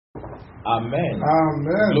Amen.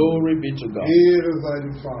 Amen. Glory be to God. Ehre sei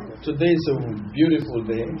dem Vater. Today is a beautiful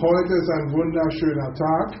day, Heute ist ein wunderschöner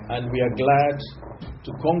Tag and we are glad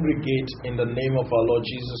to congregate in the name of our Lord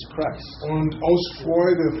Jesus Christ. und aus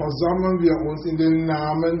Freude versammeln wir uns in den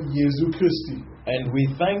Namen Jesu Christi. And we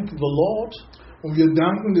thank the Lord Und wir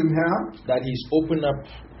danken dem Herrn, that He's opened up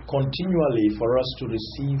continually for us to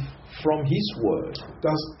receive from His Word.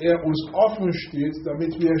 dass uns offen steht,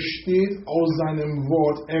 damit wir stets aus seinem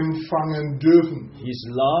Wort empfangen dürfen. His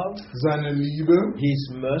love, Seine Liebe, His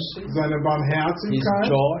mercy, seine His Barmherzigkeit,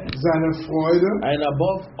 joy, seine Freude, and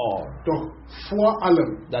above all, doch vor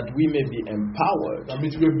allem, that we may be empowered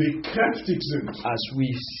damit wir bekräftigt sind, as we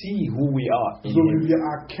see who we are in so wie Him. wir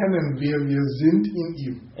erkennen, wer wir sind in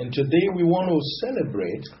ihm. And today we want to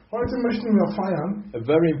celebrate Heute möchten wir feiern, a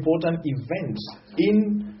very important event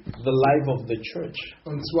in the life of the church.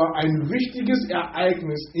 und zwar ein wichtiges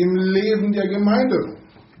Ereignis im Leben der Gemeinde.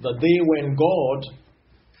 The day when God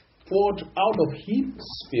poured out of His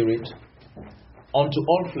Spirit onto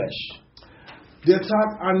all flesh. Der Tag,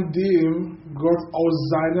 an dem Gott aus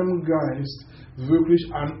seinem Geist wirklich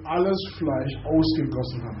an alles Fleisch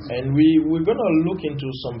ausgegossen hat. And we're going to look into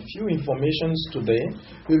some few informations today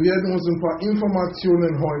Wir werden uns ein paar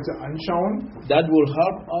Informationen heute anschauen, that will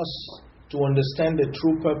help us to understand the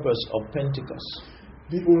true purpose of Pentecost.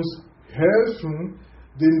 die uns helfen,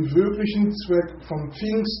 den wirklichen Zweck von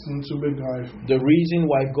Pfingsten zu begreifen. The reason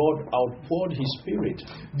why God outpoured His Spirit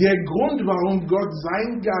Der Grund, warum Gott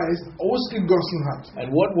seinen Geist ausgegossen hat.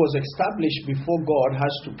 and what was established before God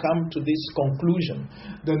has to come to this conclusion.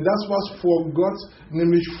 Denn das, was vor Gott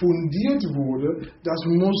nämlich fundiert wurde, das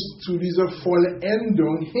muss zu dieser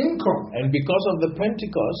Vollendung hinkommen. And because of the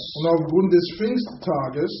Pentecost, Und aufgrund des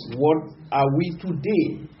Pfingsttages, what are we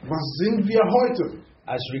today was sind wir heute,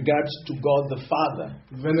 as regards to God the Father?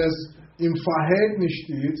 wenn es im Verhältnis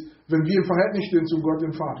steht, wenn wir im Verhältnis stehen zu Gott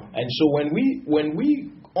dem Vater? And so when we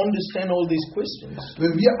understand all these questions,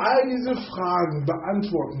 Wenn wir all diese Fragen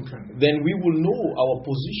beantworten können, then we will know our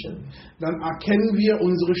position, dann erkennen wir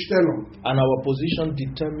unsere Stellung. and our position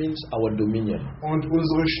determines our dominion. Und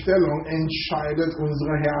unsere Stellung entscheidet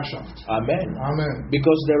unsere Herrschaft. Amen. Amen.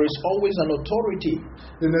 Because there is always an authority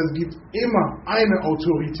Denn es gibt immer eine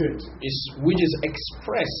Autorität. which is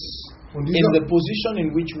expressed Und in the position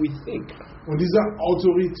in which we think. diese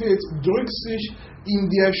Autorität drückt sich in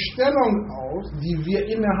der Stellung aus, die wir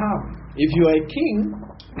innehaben. If you are a king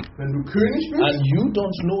Wenn du König and bist, you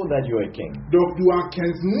don't know that you are a king, doch du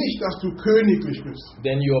erkennst nicht, dass du königlich bist,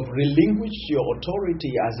 then you have relinquished your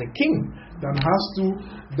authority as a king. dann hast du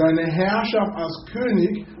deine Herrschaft als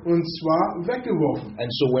König und zwar weggeworfen.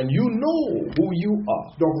 And so when you know who you are,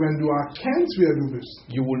 Doch wenn du erkennst, wer du bist,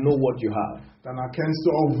 you will know what you have, dann erkennst du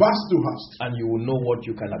auch, was du hast. and you will know what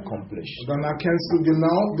you can accomplish. Und dann erkennst du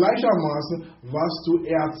genau gleichermaßen, was du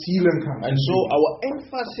erzielen kannst. And so our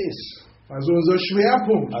emphasis Also unser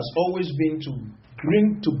Schwerpunkt has always been to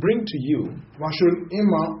bring to you war schon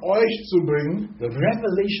immer, euch zu bringen, the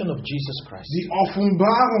revelation of Jesus Christ, die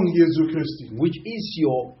Offenbarung Jesu Christi. which is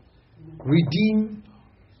your redeemed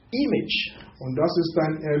image. Und das ist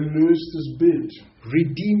dein erlöstes Bild.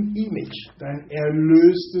 Redeemed image. Dein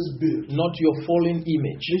erlöstes Bild. Not your fallen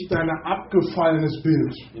image. Nicht dein abgefallenes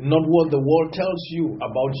Bild. Not what the world tells you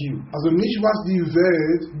about you. Also nicht, was die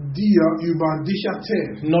Welt dir über dich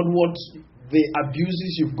erzählt. Not what the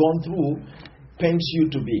abuses you've gone through paints you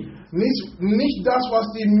to be. Nicht das, was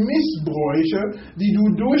die Missbräuche, die du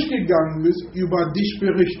durchgegangen bist, über dich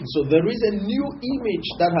berichten. So there is a new image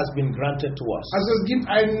that has been granted to us. Also es gibt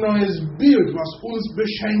ein neues Bild, was uns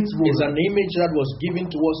beschenkt It's wurde. an image that was given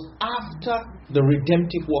to us after the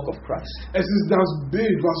redemptive work of Christ. Es ist das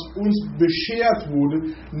Bild, was uns beschert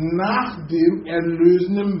wurde nach dem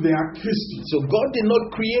erlösenden Werk Christi. So God did not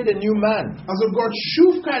create a new man. Also Gott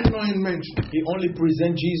schuf keinen neuen Menschen. He only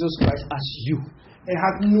presents Jesus Christ as you. Er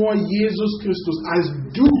hat nur Jesus Christus als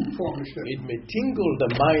du vorgestellt. It may tingle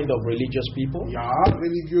the mind of religious people, Ja,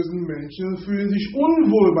 religiösen Menschen fühlen sich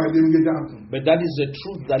unwohl bei dem Gedanken. but that is the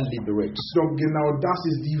truth that liberates. Doch genau das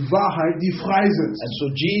ist die Wahrheit, die freisetzt. And so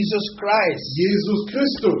Jesus Christ Jesus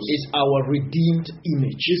Christus is our redeemed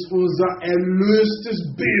image. ist unser erlöstes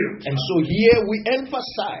Bild. And so here we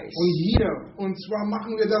emphasize, Und zwar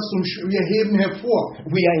machen wir das wir heben hervor.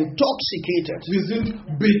 we are intoxicated. Wir sind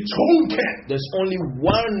betrunken. There's only only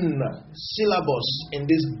one syllabus in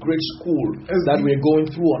this great school Es that gibt- we're going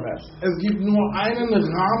through on earth. Es gibt nur einen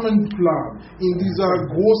Rahmenplan in dieser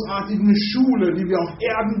großartigen Schule, die wir auf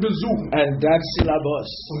Erden besuchen. And that syllabus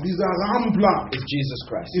Und dieser Rahmenplan is Jesus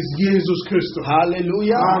Christ. ist Jesus Christus.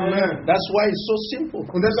 Hallelujah. Amen. That's why it's so simple.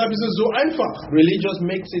 Und deshalb ist es so einfach. Religious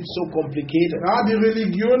makes it so complicated. Ja, die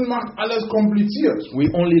Religion macht alles kompliziert. We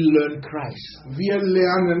only learn Christ. Wir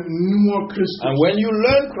lernen nur Christus. And when you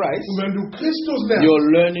learn Christ, Und wenn du Christus lernst, you're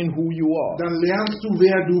learning who you are. dann lernst du,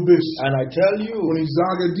 wer du bist. And I tell you, Und ich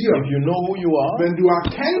sage dir, if you know who you are, wenn du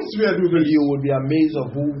erkennst, wer du bist, you will be amazed of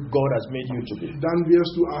who God has made you to be. dann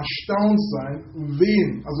wirst du erstaunt sein,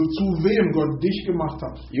 zu wem Gott dich gemacht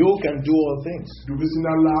hat. You can do all things Du bist in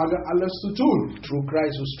der Lage, alles zu tun. through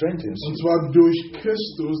Christ who strengthens Und you. zwar durch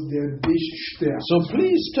Christus, der dich stärkt. So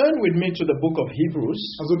please turn with me to the book of Hebrews.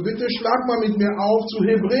 Also bitte schlag mal mit mir auf zu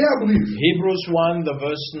Hebräerbrief. Hebrews 1, the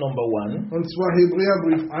verse number 1. Und zwar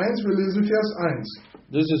Hebräerbrief 1, wir lesen Vers 1.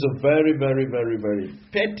 This is a very, very, very, very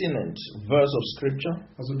pertinent verse of scripture.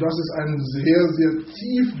 Also das ist eine sehr, sehr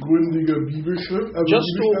tiefgründige Bibelschrift,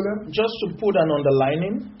 Bibelstelle. Just to put an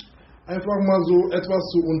underlining, Einfach mal so etwas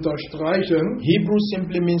zu unterstreichen. Hebrew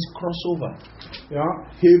simply means crossover. Ja,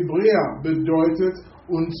 Hebräer bedeutet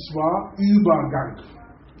und zwar Übergang.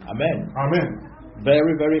 Amen. Amen.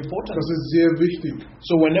 Very, very important. Das ist sehr wichtig.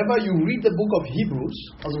 So whenever you read the book of Hebrews,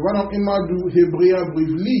 Also wann auch immer du Hebräerbrief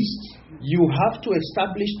liest, you have to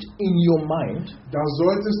establish in your mind da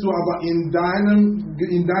solltest du aber in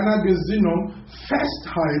deiner Gesinnung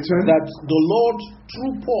festhalten, that the Lord,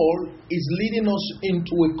 through Paul, is leading us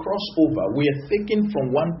into a crossover. We are taken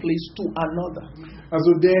from one place to another.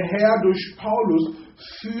 also der Herr durch Paulus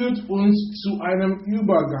führt uns zu einem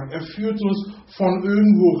Übergang. Er führt uns von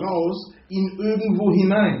irgendwo raus in irgendwo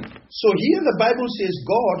hinein. So here the Bible says,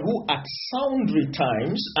 God, who at sundry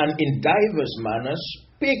times and in divers manners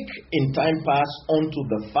spake in time past unto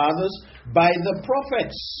the fathers by the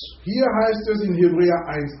prophets. Hier heißt es in Hebräer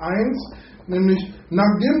 1,1, nämlich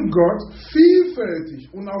nachdem Gott vielfältig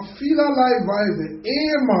und auf vielerlei Weise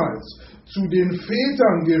ehemals zu den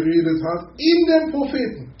Vätern geredet hat, in den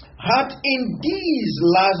Propheten, Hath in these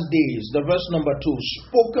last days, the verse number 2,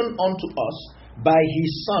 spoken unto us by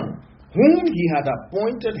his Son, whom he had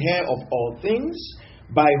appointed heir of all things,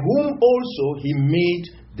 by whom also he made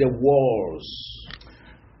the worlds.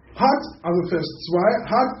 also Vers 2,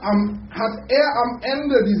 hat er am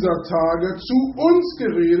Ende dieser Tage zu uns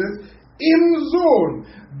geredet, im Sohn,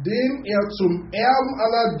 den er zum Erben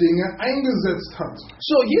aller Dinge eingesetzt hat.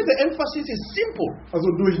 So here the emphasis is simple. Also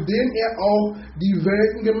durch den er auch die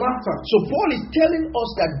Welten gemacht hat. So Paul is telling us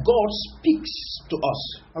that God speaks to us.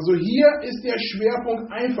 Also hier ist der Schwerpunkt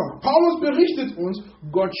einfach. Paulus berichtet uns,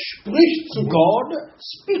 Gott spricht zu uns. God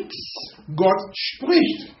speaks. Gott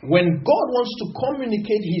spricht. When God wants to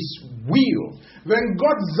communicate his will, Wenn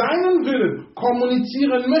Gott seinen Willen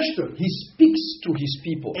kommunizieren möchte, he speaks to his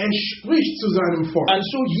people. er spricht zu seinem Volk. And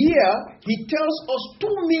so here he tells us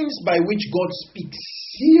two means by which God speaks.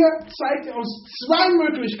 Hier zeigt er uns zwei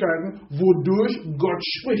Möglichkeiten, wodurch Gott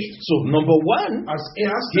spricht. So number one, Als he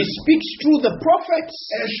erstes, speaks through the prophets.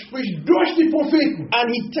 er spricht durch die Propheten. And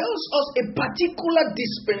he tells us a particular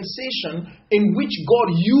dispensation in which God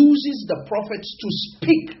uses the prophets to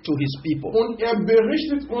speak to his people. Und er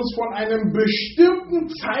berichtet uns von einem bestimmten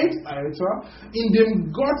Zeitalter, in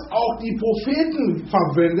dem Gott auch die Propheten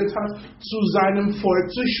verwendet hat, zu seinem Volk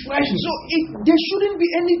zu sprechen. So there shouldn't be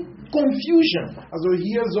any confusion. Also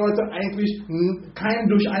hier sollte eigentlich kein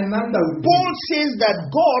Durcheinander Paul geben. says that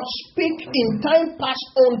God spake in time past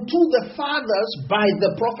unto the fathers by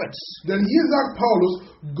the prophets. Denn hier sagt Paulus,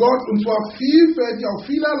 Gott, und zwar vielfältig auf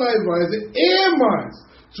vielerlei Weise, ehemals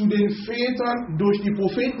zu den Vätern durch die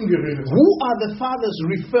Propheten geredet hat. Who are the fathers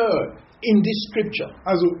referred in this scripture?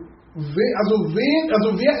 Also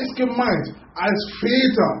wer ist gemeint als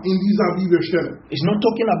Väter in dieser Bibelstelle? It's not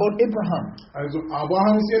talking about Abraham. Also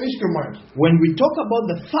Abraham ist ja nicht gemeint. When we talk about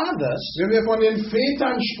the fathers, Wenn wir von den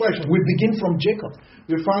Vätern sprechen, we begin from Jacob.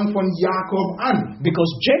 wir fangen von Jakob an.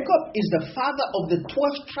 Because Jacob is the father of the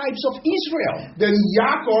 12 tribes of Israel. Denn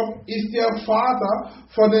Jakob ist der Vater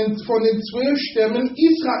von den 12 Stämmen And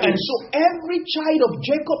Israels. so every child of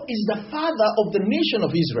Jacob is the father of the nation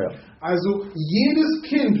of Israel. Also jedes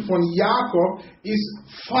Kind von Jakob ist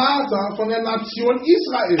Vater von der Nation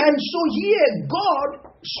Israel. And so here God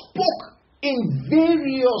spoke in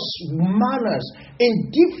various manners, in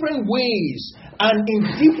different ways, and in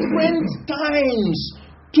different times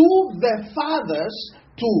to the fathers,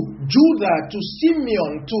 to Judah, to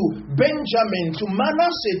Simeon, to Benjamin, to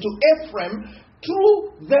Manasseh, to Ephraim,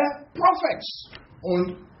 through the prophets.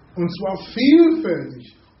 Und zwar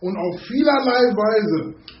vielfältig Und auf vielerlei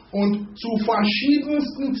Weise und zu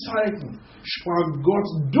verschiedensten Zeiten sprach Gott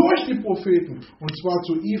durch die Propheten, und zwar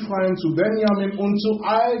zu Ephraim, zu Benjamin und zu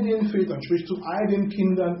all den Vätern, sprich zu all den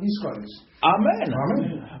Kindern Israels. Amen.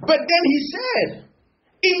 Amen. But then he said,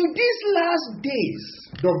 in these last days,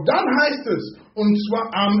 Doch dann heißt es, und zwar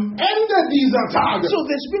am Ende dieser Tage. so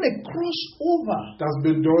there's been a crossover. Das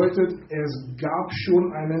bedeutet, es gab schon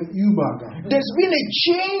einen Übergang. There's been a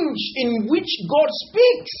change in which God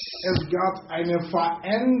speaks. Es gab eine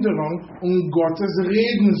Veränderung Gottes And so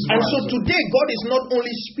Redensweise. today, God is not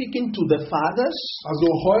only speaking to the fathers, Also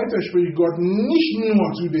heute spricht Gott nicht nur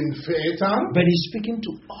zu den Vätern, but He's speaking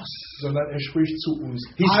to us. sondern er spricht zu uns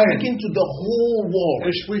He's allen. speaking to the whole world.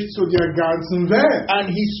 Er spricht zu der ganzen Welt. And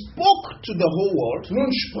He spoke to the whole world, Nun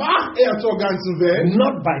sprach er zur ganzen Welt,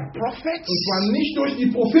 not by prophets, und zwar nicht durch die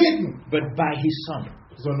Propheten, but by His Son.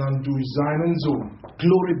 sondern durch seinen Sohn.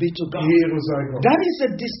 Glory be to God. Ehre sei Gott. That is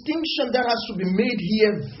a distinction that has to be made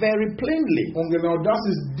here very plainly. Und genau das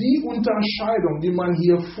ist die Unterscheidung, die man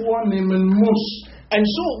hier vornehmen muss. And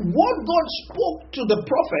so, what God spoke to the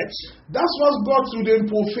prophets, Das, was Gott zu den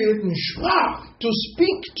Propheten sprach, to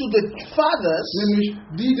speak to the fathers, nämlich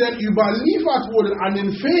die denn überliefert wurden an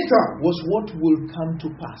den Vätern, was what will come to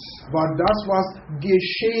pass. war das, was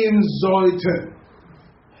geschehen sollte.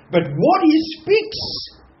 But what He speaks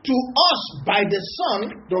to us by the Son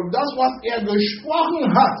Doch das, was er gesprochen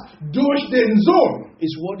hat durch den Sohn,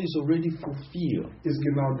 is what is already fulfilled. ist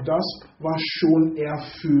genau das, was schon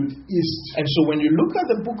erfüllt ist. And so, when you look at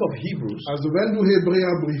the book of Hebrews, Also wenn du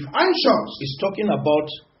Hebräerbrief anschaust, it's talking about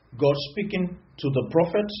God speaking to the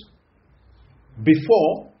prophets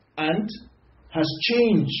before and has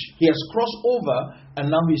changed. He has crossed over and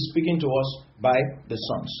now He's speaking to us by the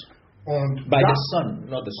sons. und, By da, the Son,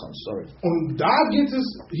 not the Son, sorry. und da geht es,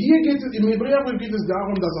 hier geht es, im Hebräerbrief geht es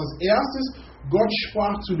darum, dass als erstes Gott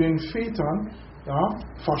sprach zu den Vätern, ja,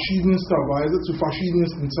 verschiedenster Weise, zu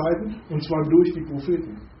verschiedensten Zeiten, und zwar durch die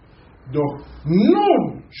Propheten. Doch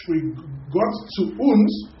nun spricht Gott zu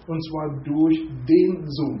uns, und zwar durch den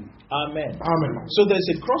Sohn. Amen. Amen. So there's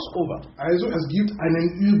a crossover Also es gibt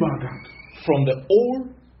einen Übergang. from the old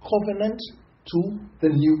covenant to the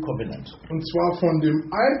new covenant. Und zwar von dem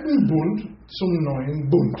alten Bund zum neuen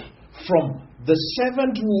Bund. From the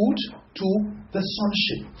servanthood to the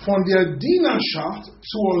sonship. Von der Dienerschaft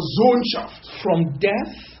zur Sohnschaft. From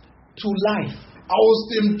death to life. Aus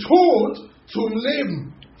dem Tod zum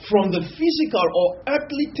Leben. From the physical or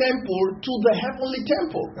earthly temple to the heavenly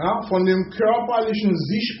temple. Ja, von dem körperlichen,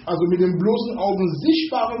 also mit dem bloßen Augen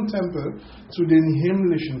sichtbaren Tempel zu den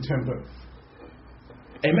himmlischen Tempel.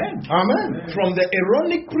 Amen. Amen. From the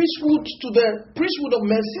Aaronic priesthood to the priesthood of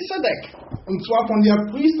Melchizedek. Und zwar von der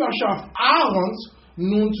Priesterschaft Aarons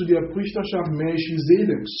nun zu der Priesterschaft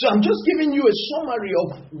Melchisedeks. So I'm just giving you a summary of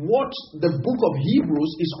what the book of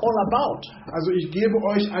Hebrews is all about. Also ich gebe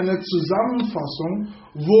euch eine Zusammenfassung,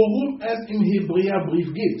 worum es im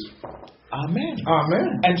Hebräerbrief geht. Amen. Amen.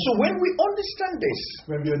 And so when we understand this,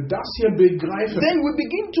 Wenn wir das hier begreifen, then we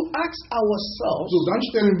begin to ask ourselves, so dann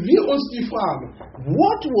stellen wir uns die Frage,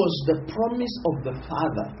 what was the promise of the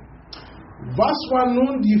Father? was war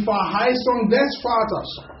nun die Verheißung des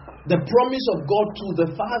Vaters? The promise of God to the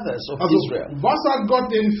fathers of Also, Israel. was hat Gott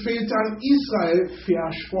den Vätern Israel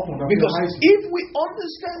versprochen? Oder Because verheißen? if we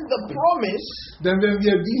understand the promise, Denn wenn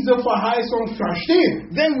wir diese Verheißung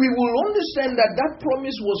verstehen, then we will understand that that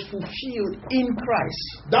promise was fulfilled in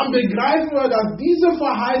Christ. dann begreifen wir, dass diese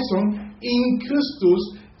Verheißung in Christus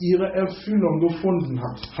ihre Erfüllung gefunden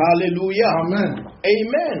hat. Hallelujah. Amen.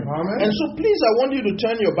 Amen. Amen. And so please, I want you to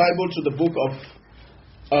turn your Bible to the book of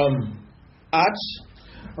Acts.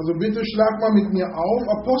 Also bitte schlag mal mit mir auf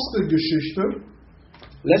Apostelgeschichte.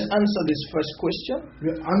 Let's answer this first question.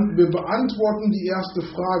 Wir beantworten die erste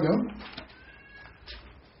Frage.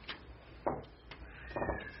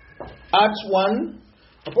 Acts 1,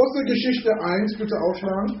 Apostelgeschichte 1, bitte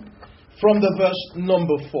aufschlagen. from the verse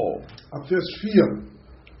number 4. Ab Vers 4.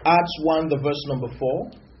 Acts 1, the verse number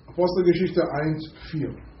 4. Apostelgeschichte 1,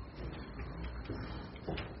 4.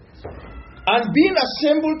 And being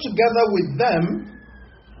assembled together with them,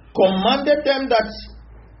 commanded them that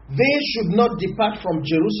they should not depart from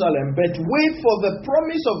Jerusalem, but wait for the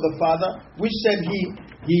promise of the Father, which said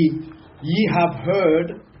ye have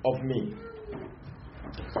heard of me.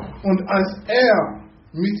 Und als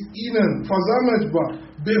mit ihnen versammelt war,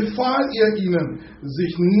 befahl ihnen,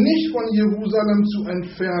 sich nicht von Jerusalem zu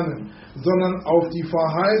entfernen, sondern auf die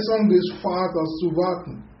Verheißung des Vaters zu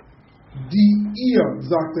warten, die ihr,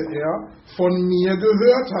 sagte von mir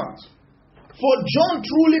gehört habt. For John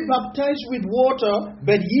truly baptized with water,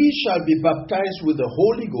 but ye shall be baptized with the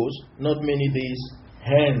Holy Ghost not many days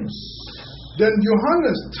hands. Denn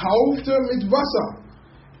Johannes taufte mit Wasser.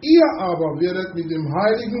 Ihr aber werdet mit dem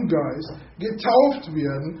Heiligen Geist getauft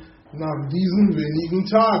werden nach diesen wenigen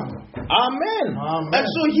Tagen. Amen. Amen. And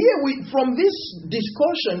so here from this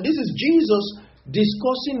discussion, this is Jesus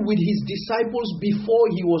discussing with his disciples before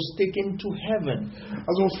he was taken to heaven.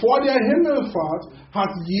 Also vor der Himmelfahrt hat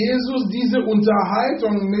Jesus diese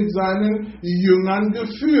Unterhaltung mit seinen Jüngern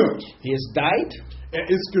geführt. He has died. Er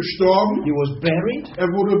ist gestorben. He was buried. Er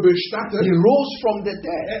wurde bestattet. He rose from the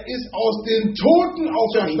dead. Er ist aus den Toten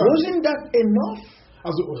auferstanden. Wasn't that enough?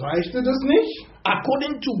 Also reichte das nicht?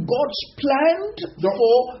 According to God's plan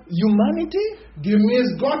for humanity?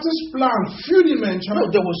 Gemäß Gottes Plan für die Menschheit. No,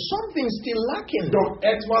 there was something still lacking. Doch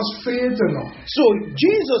etwas fehlte noch. So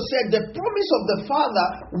Jesus said the promise of the Father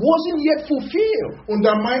wasn't yet fulfilled. Und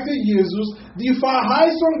da meinte Jesus, die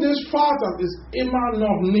Verheißung des Vaters ist immer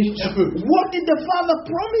noch nicht erfüllt. What did the Father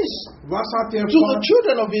promise Was hat der to the Vater,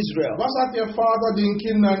 children of Israel? was hat der Vater den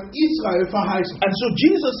Kindern Israel verheißen? And so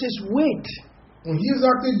Jesus says, wait Und hier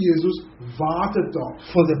sagte Jesus, wartet doch.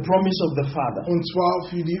 for the promise of the Father. Und zwar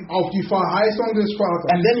auf die Verheißung des Vaters.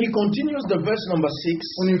 And then he continues the verse number 6.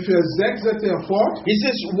 Und in Vers 6 setzt er fort. He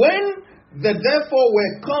says, when they therefore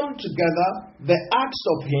were come together, they asked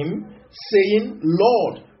of him, saying,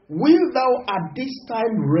 Lord, will thou at this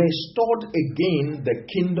time restore again the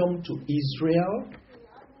kingdom to Israel?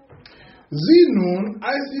 Sie nun,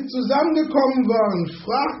 als sie zusammengekommen waren,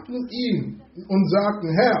 fragten ihn und sagten,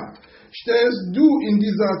 Herr, stellst du in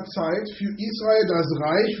dieser Zeit für Israel das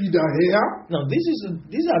Reich wieder her? Now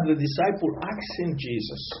these are the disciples asking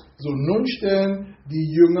Jesus. So, nun stellen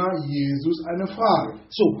die Jünger Jesus eine Frage.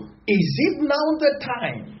 So, is it now the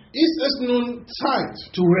time Ist es nun Zeit,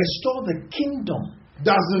 to restore the kingdom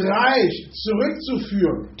das Reich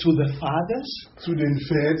zurückzuführen to the fathers? zu den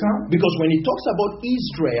Vätern? Because when he talks about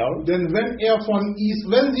Israel, Denn wenn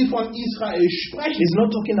sie von Israel sprechen, he's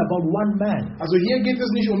not talking about one man. also hier geht es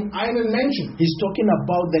nicht um einen Menschen. He's talking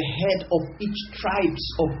about the head of each tribes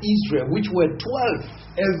of Israel, which were 12.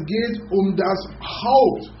 Es geht um das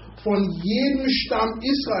Haupt von jedem Stamm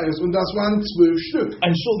Israels und das waren 12 Stück.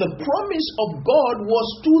 And so the promise of God was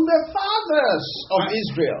to the fathers of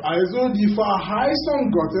Israel. Also die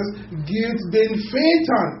Verheißung Gottes gilt den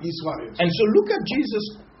Vätern Israels. And so look at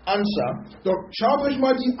Jesus' answer. Doch schaut euch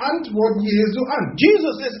mal die Antwort Jesu an.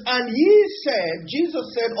 Jesus says, and Jesus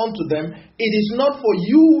said unto them, it is not for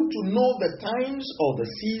you to know the times or the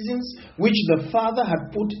seasons which the Father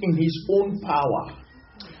had put in his own power.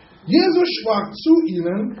 Jesus sprach zu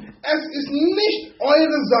ihnen, es ist nicht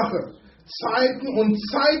eure Sache, Zeiten und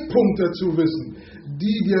Zeitpunkte zu wissen,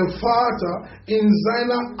 die der Vater in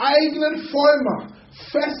seiner eigenen Vollmacht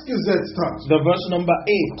festgesetzt hat. The verse number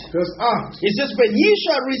 8. Vers 8. It says, but ye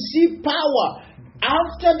shall receive power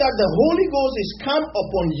after that the Holy Ghost is come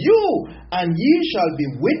upon you, and ye shall be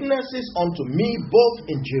witnesses unto me both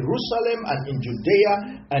in Jerusalem and in Judea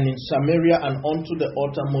and in Samaria and unto the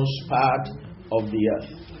uttermost part of the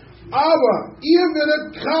earth. Aber ihr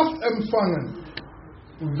werdet Kraft empfangen,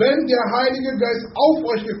 wenn der Heilige Geist auf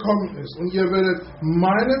euch gekommen ist, und ihr werdet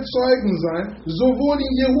meine Zeugen sein, sowohl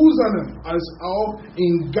in Jerusalem als auch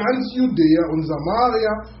in ganz Judäa und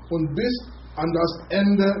Samaria und bis an das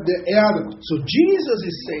Ende der Erde. So Jesus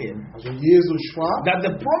is saying, Also Jesus sprach, that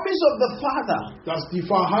the promise of the Father dass die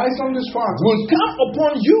Verheißung des Vaters will come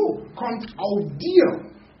upon you kommt auf dir,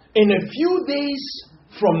 in a few days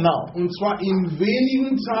from now. und zwar in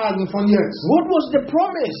wenigen Tagen von jetzt. What was the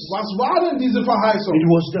promise? Was war denn diese Verheißung? It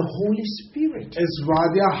was the Holy Spirit. Es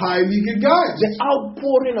war der Heilige Geist. The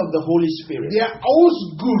outpouring of the Holy Spirit Der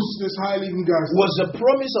Ausguss des Heiligen Geistes was the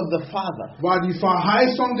promise of the Father. war die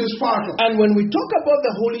Verheißung des Vaters. And when we talk about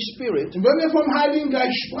the Holy Spirit, Und wenn wir vom Heiligen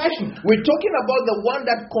Geist sprechen, we're talking about the one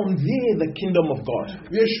that conveys the kingdom of God.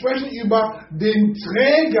 wir sprechen über den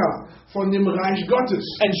Träger von dem Reich Gottes.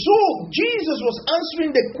 And so Jesus was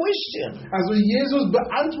answering the question Also Jesus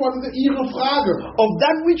beantwortete ihre Frage, of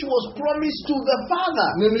that which was promised to the Father.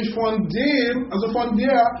 nämlich von der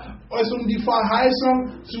es um die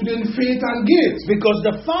Verheißung zu den Vätern geht. Because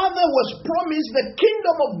the Father was promised the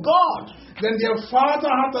kingdom of God. Denn der Vater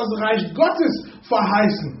hat das Reich Gottes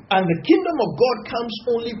verheißen. And the kingdom of God comes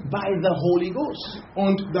only by the Holy Ghost.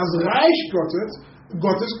 Und das Reich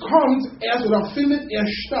Gottes kommt erst oder findet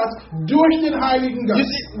erst statt durch den Heiligen You Geist.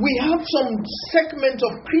 see, we have some segment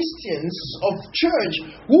of Christians, of church,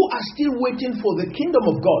 who are still waiting for the kingdom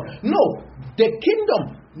of God. No, the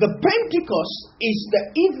kingdom, the Pentecost is the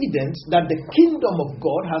evidence that the kingdom of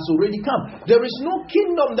God has already come. There is no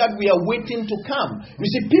kingdom that we are waiting to come. You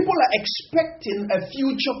see, people are expecting a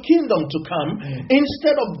future kingdom to come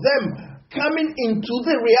instead of them coming into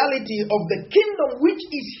the reality of the kingdom which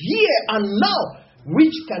is here and now,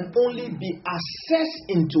 which can only be accessed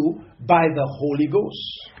into by the Holy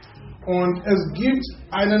Ghost. Und es gibt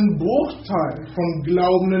einen Bruchteil von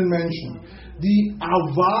glaubenden Menschen, die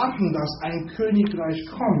erwarten, dass ein Königreich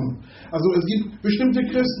kommt. Also es gibt bestimmte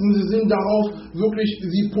Christen, sie sind darauf wirklich,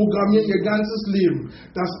 sie programmieren ihr ganzes Leben,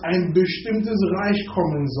 dass ein bestimmtes Reich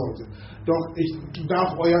kommen sollte. Doch ich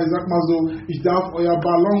darf euer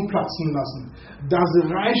Ballon platzen lassen. Das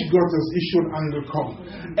Reich Gottes ist schon angekommen.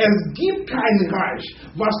 Es gibt kein Reich,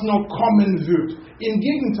 was noch kommen wird. Im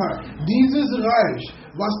Gegenteil, dieses Reich,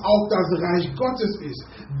 was auch das Reich Gottes ist,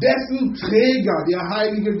 dessen Träger der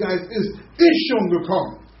Heilige Geist ist schon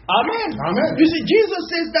gekommen. Amen. Amen. You see, Jesus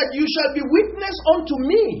says that you shall be witness unto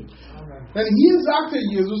me. Denn hier sagte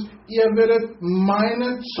Jesus, ihr werdet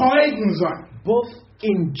meine Zeugen sein. Both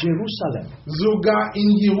in Jerusalem. Sogar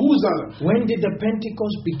in Jerusalem. When did the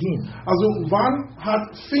Pentecost begin? Also wann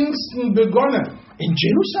hat Pfingsten begonnen? In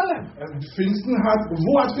Jerusalem.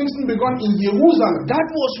 Wo hat Pfingsten begonnen? In Jerusalem. That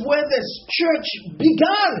was where the church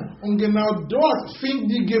began. Und genau dort fing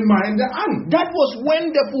die Gemeinde an. That was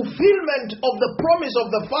when the fulfillment of the promise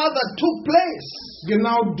of the Father took place.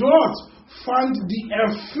 Genau dort fand die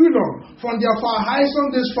Erfüllung von der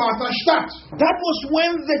Verheißung des Vaters statt. That was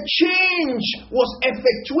when the change was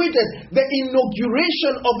effectuated, the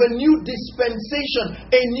inauguration of a new dispensation,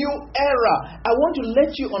 a new era. I want to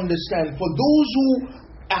let you understand, for those who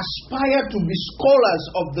aspire to be scholars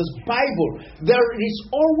of this Bible, there is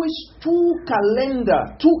always two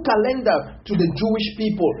calendar to the Jewish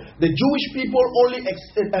people. The Jewish people only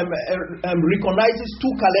recognizes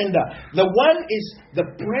two calendar. The one is the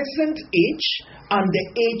present age and the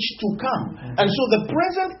age to come. And so the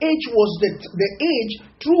present age was the age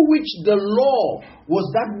through which the law was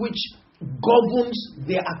that which governs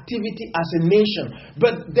their activity as a nation.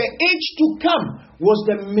 But the age to come was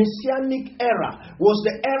the Messianic era, was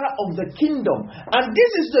the era of the kingdom. And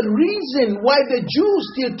this is the reason why the Jews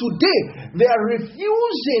till today, they are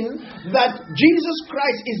refusing that Jesus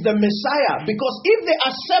Christ is the Messiah. Because if they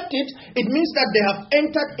accept it, it means that they have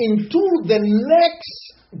entered into the next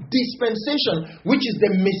dispensation, which is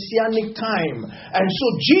the Messianic time. And so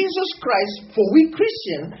Jesus Christ, for we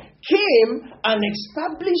Christians, came and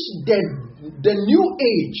established the new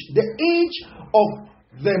age, the age of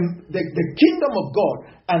the kingdom of God.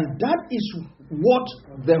 And that is what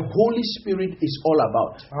the Holy Spirit is all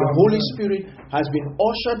about. The Holy Spirit has been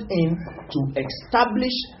ushered in to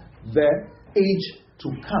establish the age to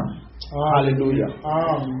come. Halleluja.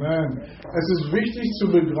 Amen. Es ist wichtig zu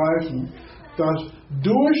begreifen, dass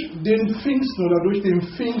durch den Pfingsten oder durch den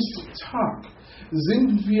Pfingsttag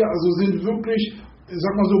sind wirklich,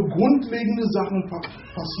 grundlegende Sachen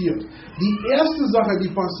passiert. Die erste Sache, die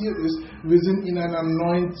passiert ist, wir sind in einem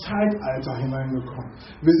neuen Zeitalter hineingekommen.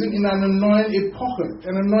 Wir sind in einer neuen Epoche.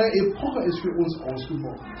 Eine neue Epoche ist für uns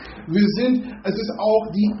ausgebrochen. Es ist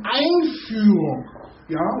auch die Einführung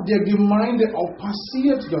der Gemeinde auch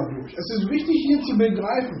passiert dadurch. Es ist wichtig hier zu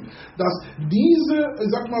begreifen, dass diese,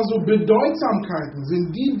 Bedeutsamkeiten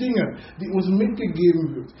sind die Dinge, die uns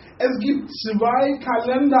mitgegeben wird. Es gibt zwei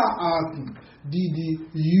Kalenderarten, die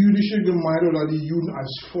jüdische Gemeinde oder die Juden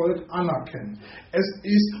als Volk anerkennen. Es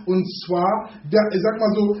ist, und zwar,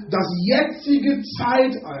 das jetzige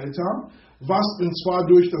Zeitalter, was und zwar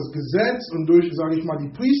durch das Gesetz und durch, die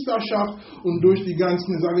Priesterschaft und durch die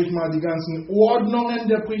ganzen, die ganzen Ordnungen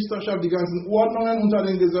der Priesterschaft, die ganzen Ordnungen unter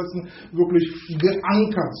den Gesetzen wirklich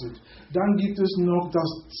geankert sind. Dann gibt es noch das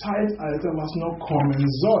Zeitalter, was noch kommen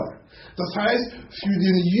soll. Das heißt, für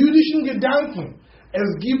den jüdischen Gedanken,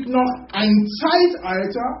 es gibt noch ein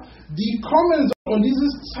Zeitalter, die kommen soll. Und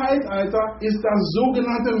dieses Zeitalter ist das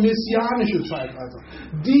sogenannte messianische Zeitalter.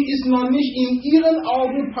 Die ist noch nicht in ihren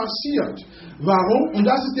Augen passiert. Warum? Und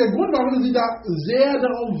das ist der Grund, warum sie da sehr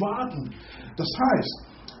darauf warten. Das heißt,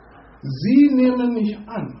 sie nehmen nicht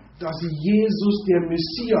an, dass Jesus der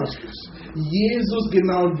Messias ist. Jesus,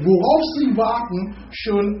 genau worauf sie warten,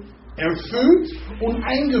 schon erfüllt und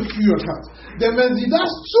eingeführt hat. Denn wenn sie das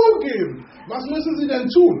zugeben, was müssen sie denn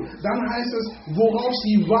tun? Dann heißt es, worauf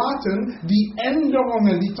sie warten, die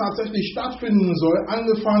Änderungen, die tatsächlich stattfinden soll,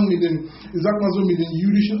 angefangen mit den, mit den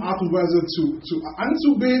jüdischen Art und Weise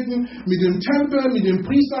anzubeten, mit dem Tempel, mit dem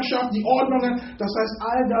Priesterschaft, die Ordnungen. Das heißt,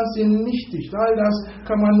 all das sind nichtig, all das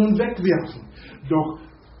kann man nun wegwerfen. Doch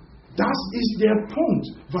das ist der Punkt,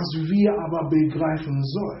 was wir aber begreifen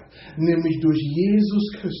sollen. Nämlich durch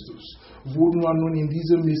Jesus Christus wurden wir nun in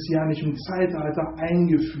diesem messianischen Zeitalter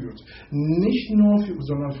eingeführt. Nicht nur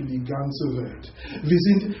sondern für die ganze Welt. Wir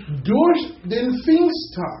sind durch den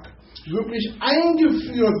Pfingsttag wirklich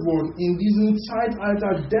eingeführt worden in diesem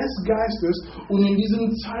Zeitalter des Geistes und in diesem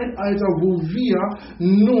Zeitalter, wo wir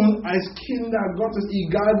nun als Kinder Gottes,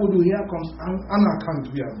 egal wo du herkommst, anerkannt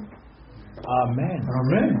werden. Amen.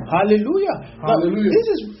 Amen. Hallelujah. Hallelujah. Now, this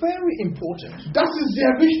is very important. Das ist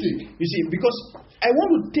sehr wichtig. You see, because I want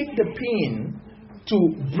to take the pain to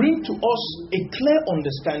bring to us a clear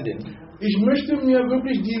understanding. Ich möchte mir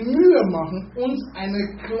wirklich die Mühe machen, uns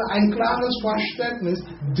ein klares Verständnis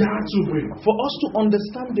dazu bringen. For us to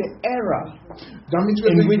understand the era Damit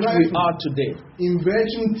wir in which we begreifen, are today. in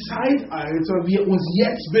welchem Zeitalter wir uns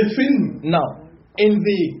jetzt befinden. Now, in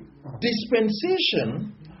the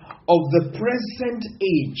dispensation of the present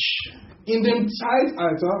age, In dem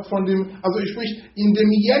Zeitalter in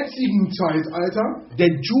dem jetzigen Zeitalter, the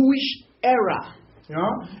Jewish era, ja,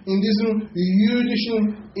 in diesem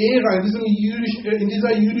jüdischen Ära, in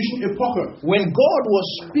dieser jüdischen Epoche, when God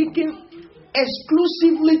was speaking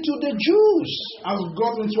exclusively to the Jews, als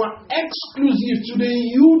Gott und zwar exklusiv zu den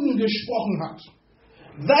Juden gesprochen hat.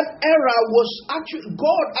 that era was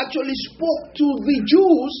God actually spoke to the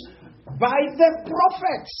Jews by the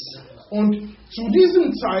prophets. Und zu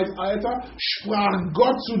diesem Zeitalter sprach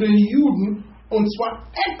Gott zu den Juden und zwar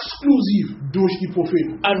exklusiv durch die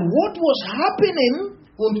Propheten. And what was happening,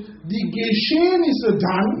 Und die Geschehnisse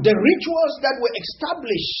dann, the rituals that were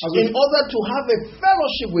established in order to have a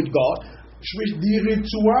fellowship with God, sprich die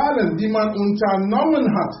Rituale, die man unternommen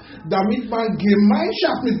hat, damit man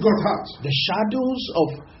Gemeinschaft mit Gott hat. the shadows of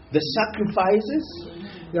the sacrifices,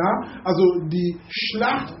 Ja, also die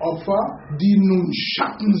Schlachtopfer, die nun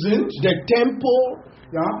Schatten sind, the temple,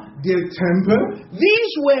 ja, der Tempel,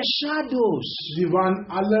 these were shadows. sie waren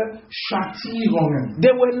alle Schattierungen.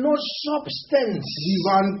 There were no substance Sie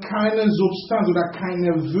waren keine Substanz oder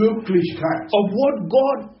keine Wirklichkeit. of what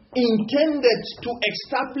God intended to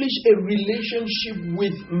establish a relationship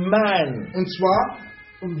with man. Und zwar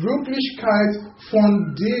Wirklichkeit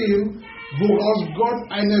von dem, woraus Gott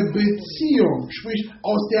eine Beziehung, sprich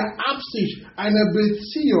aus der Absicht, eine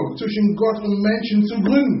Beziehung zwischen Gott und Menschen zu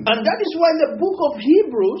gründen. And that is why the book of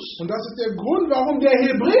Hebrews, Und das ist der Grund, warum der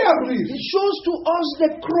Hebräerbrief it shows to us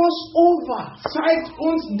the crossover, zeigt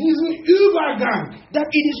uns diesen Übergang, that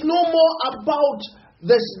it is no more about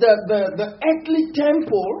the earthly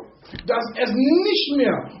temple. dass es nicht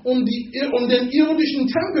mehr um den irdischen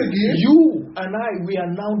Tempel geht. You and I, we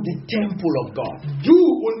are now the temple of God. Du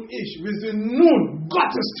und ich, wir sind nun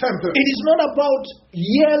Gottes Tempel. It is not about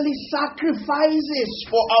yearly sacrifices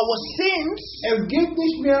for our sins. Es geht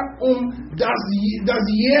nicht mehr um das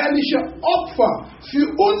jährliche Opfer für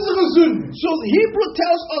unsere Sünden. So Hebrew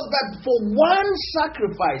tells us that for one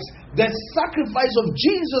sacrifice, the sacrifice of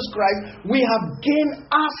Jesus Christ, we have gained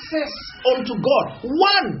access unto God.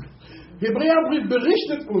 One. Hebräerbrief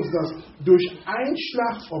berichtet uns das durch ein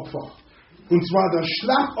Schlachtopfer. Und zwar das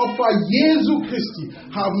Schlachtopfer Jesu Christi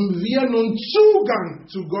haben wir nun Zugang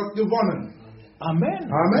zu Gott gewonnen. Amen.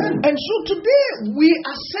 Amen. And so today we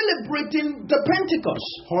are celebrating the Pentecost,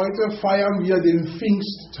 Heute feiern wir den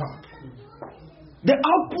Pfingsttag, the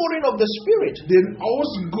outpouring of the Spirit. den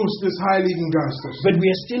Ausguss des Heiligen Geistes. But we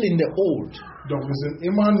are still in the old. Doch wir sind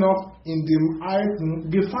immer noch in dem Alten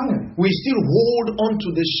gefangen. We still hold on to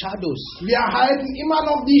the shadows. Wir halten immer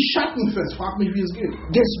noch die Schatten fest. Frag mich, wie es geht.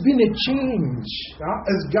 There's been a change. Ja,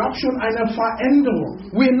 es gab schon eine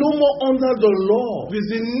Veränderung. We're no more under the law. Wir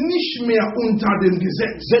sind nicht mehr unter dem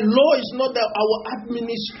Gesetz. The law is not our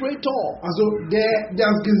administrator. Also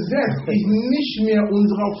das Gesetz ist nicht mehr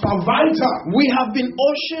unser Verwalter. We have been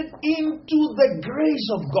ushered into the grace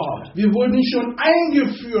of God. Wir wurden schon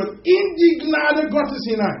eingeführt in die Gnade Gottes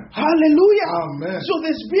hinein. Hallelujah. Amen. So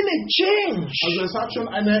there's been a change. Also es hat schon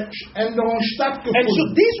eine Änderung And so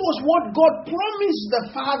stattgefunden. this was what God promised the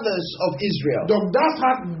fathers of Israel. Doch das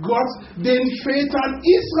hat Gott den Vätern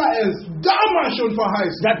Israels damals schon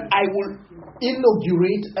verheißen. That I will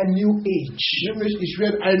inaugurate a new age. Nämlich, ich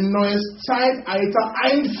werde ein neues Zeitalter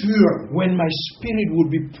einführen. When my spirit will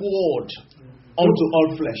be poured unto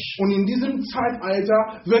all flesh. Und in diesem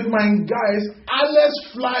Zeitalter wird mein Geist alles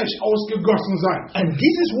Fleisch ausgegossen sein. And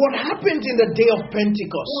this is what happened in the day of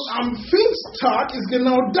Pentecost. Und am Pfingsttag ist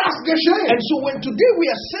genau das geschehen. And so when today we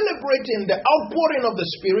are celebrating the outpouring of the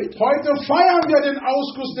Spirit, Heute feiern wir den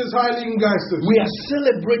Ausguss des Heiligen Geistes. we are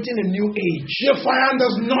celebrating a new age. Wir feiern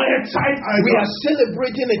das neue We Zeitalter. are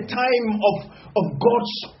celebrating a time of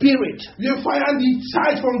God's Spirit. Wir feiern die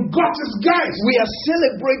Zeit von Gottes Geist. We are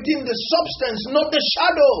celebrating the substance not the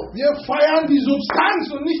shadow. Wir feiern die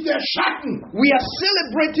Substanz und nicht der Schatten. We are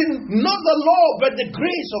celebrating not the law, but the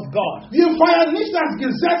grace of God. Wir feiern nicht das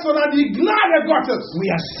Gesetz, sondern die Gnade Gottes. We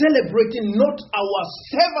are celebrating not our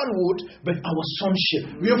servanthood, but our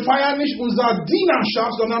sonship. Wir feiern nicht unsere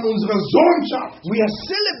Dienerschaft, sondern unsere Sohnschaft. We are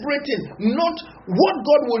celebrating not what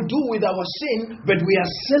God will do with our sin, but we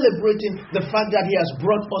are celebrating the fact that He has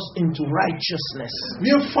brought us into righteousness.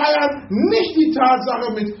 Wir feiern nicht die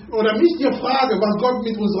Tatsache oder nicht die Frage, was Gott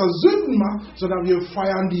mit unserer Sünden macht, sondern wir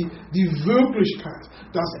feiern die Wirklichkeit,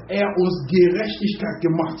 dass er uns Gerechtigkeit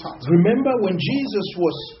gemacht hat. Remember when Jesus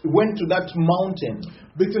went to that mountain.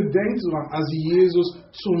 Bitte denkt daran, als Jesus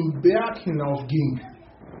zum Berg hinaufging.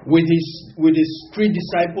 With his three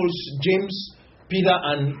disciples, James, Peter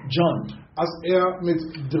and John. Als mit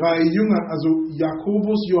 3 Jüngern, also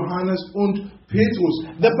Jakobus, Johannes und Petrus.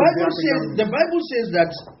 The Bible says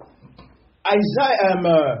that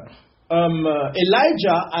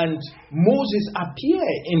Elijah and Moses appear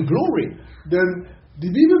in glory. Denn die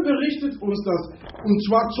Bibel berichtet uns, dass, und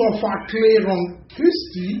zwar zur Verklärung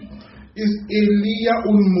Christi, ist Elia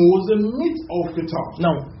und Mose mit aufgetaucht.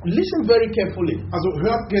 Now, listen very carefully. Also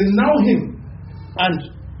hört genau hin.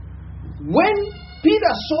 And when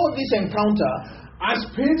Peter saw this encounter, als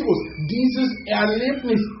Petrus dieses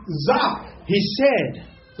Erlebnis sah, he said,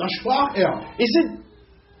 da sprach er, he said,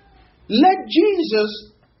 let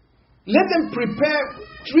them prepare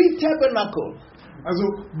 3 tabernacles. Also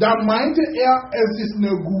da meinte er, es ist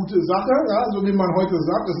eine gute Sache, ja, so wie man heute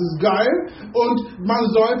sagt, es ist geil, und man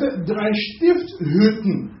sollte 3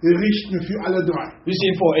 Stifthütten richten für alle 3. You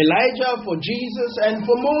see, for Elijah, for Jesus and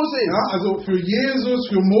for Moses. Ja, also für Jesus,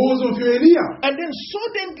 für Mose und für Elia. And then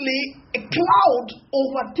suddenly a cloud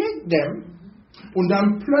overtake them. Und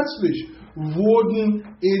dann plötzlich wurden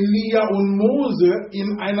Elia und Mose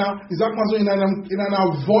in einer, ich sag mal so, in einer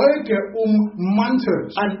Wolke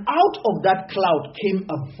ummantelt. And out of that cloud came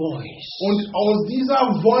a voice. Und aus dieser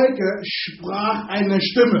Wolke sprach eine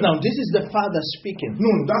Stimme. Now this is the Father speaking.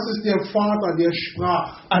 Nun, das ist der Vater, der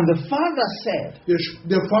sprach. And the Father said,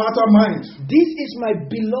 der Vater meint, this is my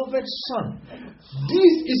beloved Son.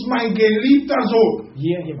 Dies ist mein geliebter Sohn.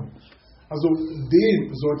 Hear him. Also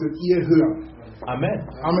den solltet ihr hören. Amen.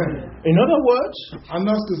 Amen. In other words,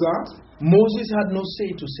 anders gesagt, Moses had no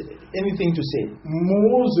anything to say.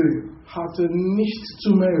 Mose hatte nichts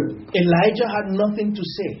zu melden. Elijah had nothing to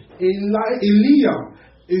say. Elia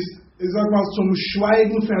ist, ich sag mal, zum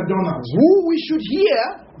Schweigen verdonnert. Who we should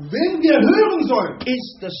hear, wen wir hören sollen,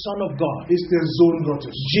 is the Son of God, ist der Sohn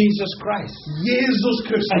Gottes, Jesus Christ. Jesus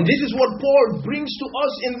Christus. And this is what Paul brings to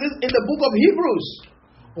us in the book of Hebrews.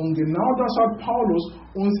 Und genau das hat Paulus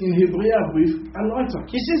uns im Hebräerbrief erläutert.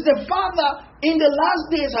 He says the Father in the last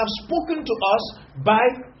days have spoken to us by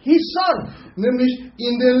His Son. Nämlich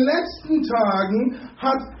in den letzten Tagen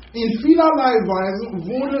hat in vielerlei Weise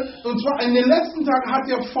und zwar in den letzten Tagen hat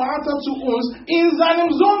der Vater zu uns in seinem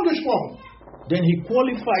Sohn gesprochen. Then he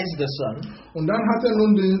qualifies the Son. Und dann hat er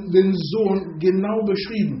nun den Sohn genau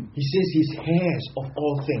beschrieben. He says he's heirs of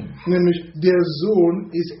all things. Nämlich der Sohn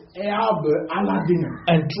ist Erbe aller Dinge.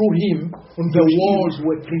 And through him und the worlds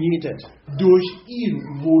were created. Durch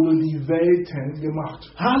ihn wurden die Welten gemacht.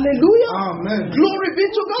 Hallelujah. Amen. Glory be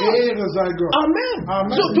to God. Ehre sei Gott. Amen.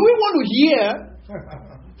 Amen. So do we want to hear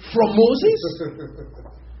from Moses?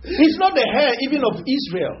 He's not the heir even of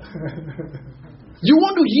Israel. You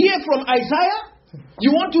want to hear from Isaiah?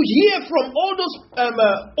 You want to hear from all those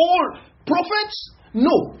old prophets?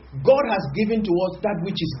 No. God has given to us that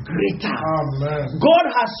which is greater. Amen. God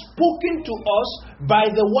has spoken to us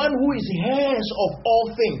by the one who is heirs of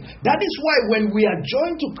all things. That is why when we are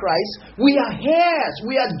joined to Christ, we are heirs.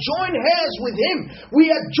 We are joined heirs with Him.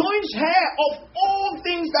 We are joined heir of all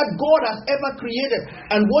things that God has ever created.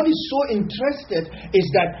 And what is so interesting is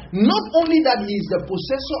that not only that He is the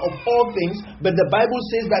possessor of all things, but the Bible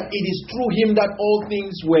says that it is through Him that all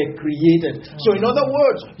things were created. So in other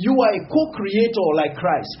words, you are a co-creator like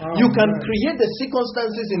Christ. You can create the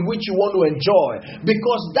circumstances in which you want to enjoy,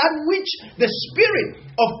 because that which the spirit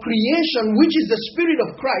of creation, which is the spirit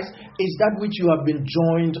of Christ, is that which you have been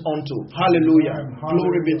joined unto. Hallelujah.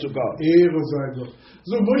 Glory be to God. Ehre sei Gott.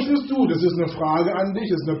 So, möchtest du, das ist eine Frage an dich,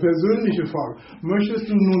 das ist eine persönliche Frage, möchtest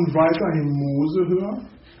du nun weiterhin Mose hören?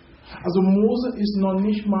 Also Mose ist noch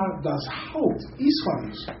nicht mal das Haupt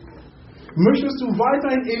Israels. Möchtest du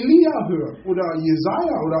weiterhin Elia hören oder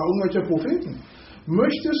Jesaja oder irgendwelche Propheten?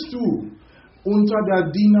 Möchtest du unter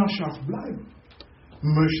der Dienerschaft bleiben?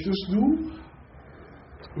 Möchtest du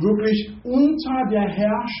wirklich unter der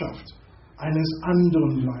Herrschaft eines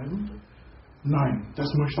anderen bleiben? Nein, das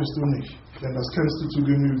möchtest du nicht, denn das kennst du zu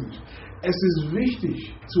genügend. Es ist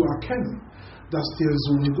wichtig zu erkennen, dass der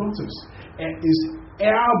Sohn Gottes, er ist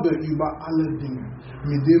Erbe über alle Dinge.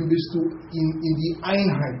 Mit dem bist du in die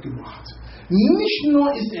Einheit gebracht. Nicht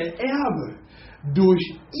nur ist er Erbe, durch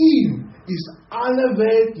ihn sind alle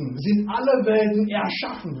Welten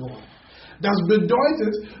erschaffen worden. Das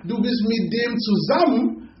bedeutet, du bist mit dem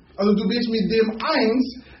zusammen, also du bist mit dem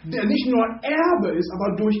eins, der nicht nur Erbe ist,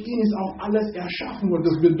 aber durch ihn ist auch alles erschaffen worden.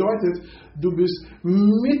 Das bedeutet, du bist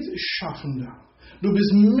Mitschaffender, du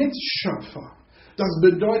bist Mitschöpfer. Das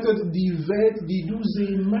bedeutet, die Welt, die du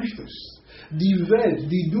sehen möchtest, die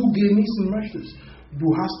Welt, die du genießen möchtest,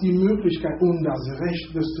 du hast die Möglichkeit und das Recht,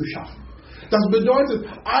 das zu schaffen. Das bedeutet,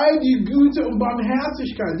 all die Güte und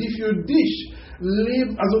Barmherzigkeit, die für dich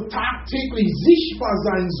also tagtäglich sichtbar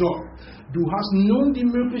sein soll, du hast nun die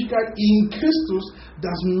Möglichkeit, in Christus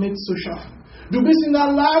das mitzuschaffen. Du bist in der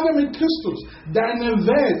Lage, mit Christus deine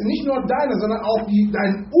Welt, nicht nur deine, sondern auch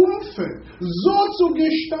dein Umfeld so zu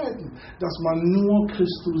gestalten, dass man nur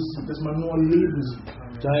Christus sieht, dass man nur Leben sieht.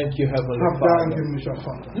 Thank you, Heavenly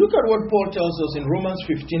Father. Look at what Paul tells us in Romans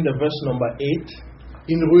 15, the verse number 8.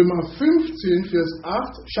 In Römer 15, Vers 8,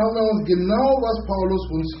 schauen wir uns genau, was Paulus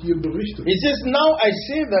uns hier berichtet. He says, now I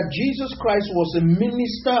say that Jesus Christ was a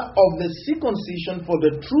minister of the circumcision for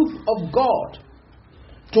the truth of God,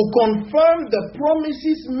 to confirm the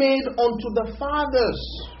promises made unto the fathers.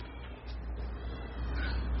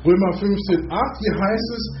 Römer 15, 8, hier heißt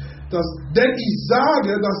es, denn ich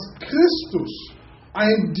sage, dass Christus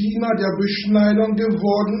ein Diener der Beschneidung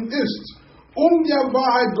geworden ist, um der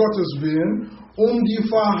Wahrheit Gottes willen, um die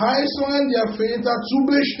Verheißungen der Väter zu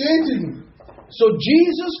bestätigen. So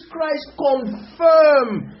Jesus Christ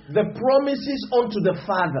confirmed the promises unto the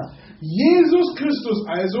Father. Jesus Christus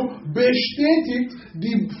also bestätigt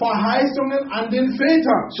die Verheißungen an den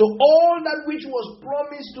Vätern. So all that which was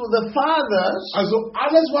promised to the fathers, also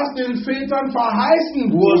alles, was den Vätern verheißen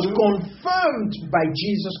was wurde, confirmed by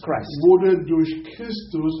Jesus Christ. Wurde durch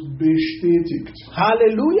Christus bestätigt.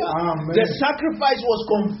 Hallelujah. Amen. The sacrifice was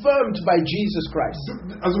confirmed by Jesus Christ.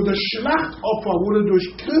 Also das Schlachtopfer wurde durch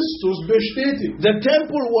Christus bestätigt. The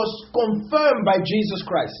temple was confirmed by Jesus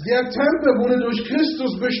Christ. Der Tempel wurde durch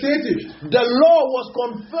Christus bestätigt. The law was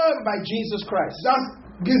confirmed by Jesus Christ. Das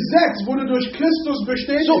Gesetz wurde durch Christus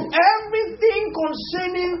bestätigt. So everything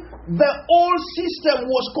concerning the old system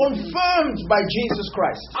was confirmed by Jesus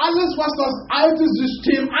Christ. Alles, was das alte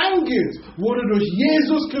System angeht, wurde durch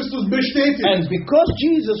Jesus Christus bestätigt. And because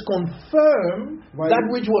Jesus confirmed that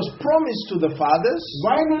which was promised to the fathers,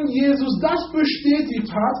 weil nun Jesus das bestätigt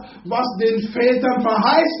hat, was den Vätern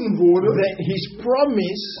verheißen wurde, his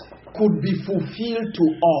promise could be fulfilled to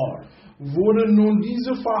all. Wurde nun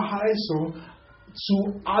diese Verheißung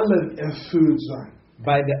zu allen erfüllt sein.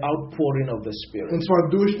 By the outpouring of the Spirit. Und zwar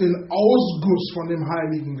durch den Ausguss von dem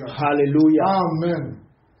Heiligen Geist. Hallelujah. Amen.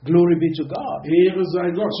 Glory be to God. Ehre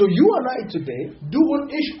sei Gott. So you and I today, du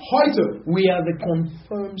und ich heute, we are the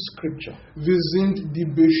confirmed scripture. Wir sind die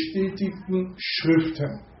bestätigten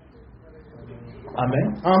Schriften.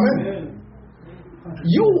 Amen. Amen.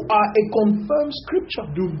 You are a confirmed scripture.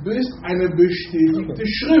 Du bist eine bestätigte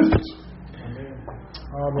Schrift.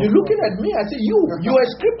 You're looking at me, I say, you are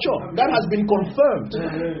a scripture that has been confirmed.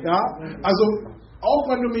 Ja, also auch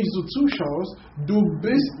wenn du mich so zuschaust, du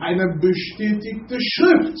bist eine bestätigte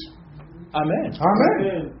Schrift. Amen.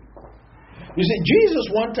 Amen. You see,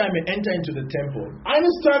 Jesus one time entered into the temple.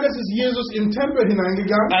 Eines Tages ist Jesus im Tempel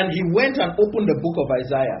hineingegangen. And he went and opened the book of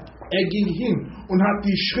Isaiah. Ging hin und hat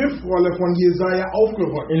die Schriftrolle von Jesaja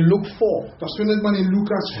aufgerollt. In Luke 4. Das findet man in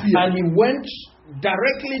Lukas 4. And he went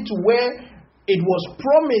directly to where it was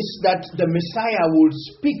promised that the Messiah would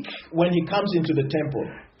speak when he comes into the temple.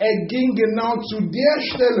 Ging genau zu der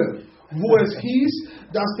Stelle, wo es hieß,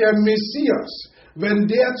 dass der Messias, wenn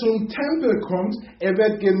der zum Tempel kommt,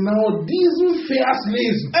 wird genau diesen Vers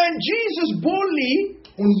lesen. And Jesus boldly,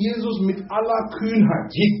 und Jesus mit aller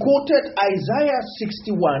Kühnheit, he quoted Isaiah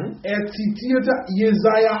 61. Zitierte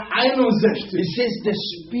Jesaja 61. He says, the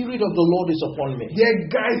Spirit of the Lord is upon me. Der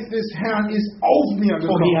Geist des Herrn ist auf mir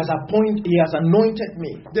gekommen. For he has anointed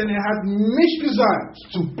me. Denn er hat mich gesalbt,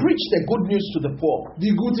 to preach the good news to the poor.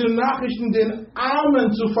 Die gute Nachrichten den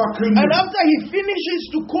Armen zu verkünden. And after he finishes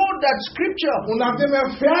to quote that scripture, und nachdem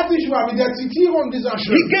fertig war mit der Zitierung dieser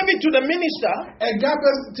Schrift, he gave it to the minister. Gab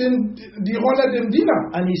es die Rolle dem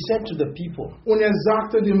Diener. And he said to the people, und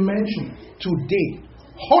sagte den Menschen, today,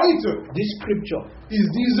 heute, this scripture ist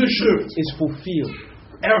diese Schrift is fulfilled,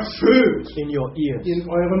 erfüllt in your ears, in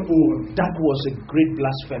euren Ohren. That was a great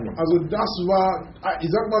blasphemy. Also das war, ich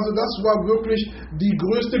sag mal so, das war wirklich die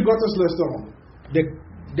größte Gotteslästerung.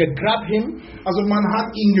 They grabbed him. Also man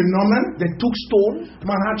hat ihn genommen. They took stone.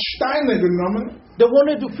 Man hat Steine genommen. They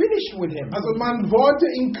wanted to finish with him. Also man wollte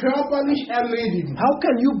ihn körperlich erledigen. How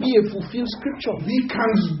can you be a fulfilled scripture? Wie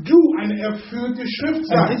kannst du eine erfüllte Schrift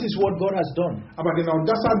And sein? this is what God has done. Aber genau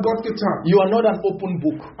das hat Gott getan. You are not an open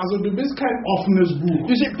book. Also du bist kein offenes Buch.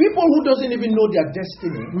 You see, people who doesn't even know their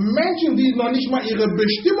destiny, Menschen, die noch nicht mal ihre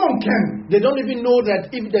Bestimmung kennen, they don't even know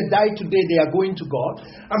that if they die today, they are going to God.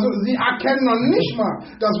 also sie erkennen noch nicht mal,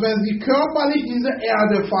 dass wenn sie körperlich diese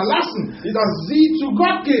Erde verlassen, dass sie zu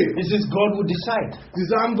Gott gehen. This is God who decide Sie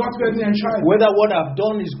sagen, Gott wird nicht entscheiden. whether what I've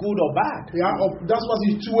done is good or bad. Ja, ob das, was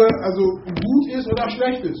ich tue, also gut ist oder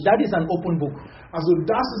schlecht ist. That is an open book. Also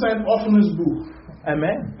das ist ein offenes Buch.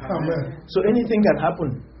 Amen. Amen. So anything can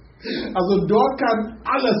happen. Also dort kann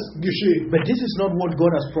alles geschehen. But this is not what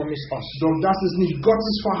God has promised us. Doch das ist nicht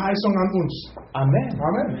Gottes Verheißung an uns. Amen.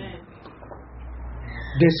 Amen.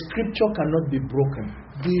 The scripture cannot be broken.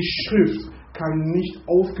 Die Schrift kann nicht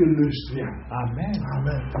aufgelöst werden. Amen.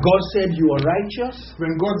 Amen. God said you are righteous.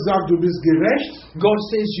 Wenn Gott sagt, du bist gerecht, God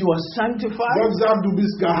says you are sanctified. Gott sagt, du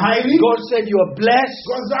bist geheiligt, God said you are blessed.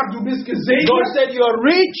 Gott sagt, du bist God gesegnet, said you are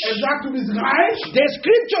rich. sagt, du bist reich. The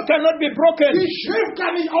scripture cannot be broken. Die Schrift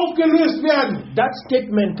kann nicht aufgelöst werden. That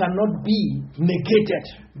statement cannot be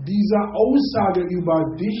negated. Diese Aussage über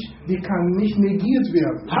dich, die kann nicht negiert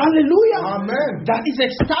werden. Hallelujah. Amen. That is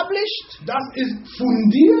established. Das ist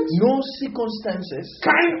fundiert. No circumstances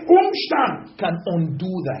Kein Umstand can undo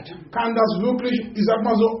that. kann das wirklich, ich sag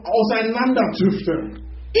mal so, auseinandertüfteln.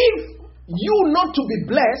 If you not to be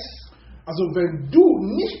blessed, Also wenn du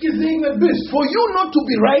nicht gesegnet bist, for you not to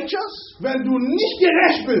be righteous, wenn du nicht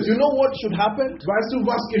gerecht bist, you know what should happen? weißt du,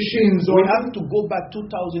 was geschehen We soll? have to go back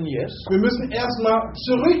 2000 years, Wir müssen erstmal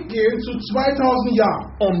zurückgehen zu 2000 Jahren.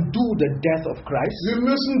 undo the death of Christ, Wir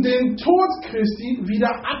müssen den Tod Christi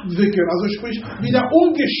wieder abwickeln, also sprich wieder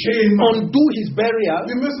ungeschehen machen. undo his burial,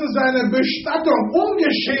 Wir müssen seine Bestattung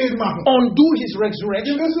ungeschehen machen. undo his Wir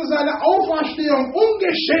resurrection, müssen seine Auferstehung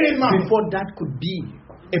ungeschehen machen, before that could be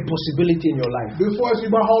a possibility in your life. bevor es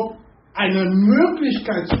überhaupt eine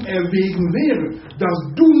Möglichkeit zu erwägen wäre, dass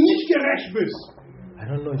du nicht gerecht bist. I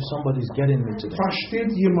don't know if somebody is getting me today. Versteht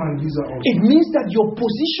jemand diese Aussage? It means that your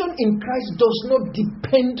position in Christ does not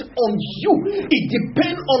depend on you. It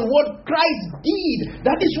depends on what Christ did.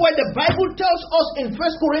 That is why the Bible tells us in 1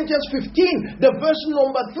 Corinthians 15, the verse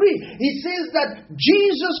number 3, he says that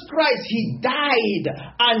Jesus Christ, he died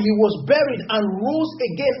and he was buried and rose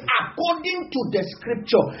again according to the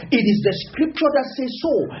scripture. It is the scripture that says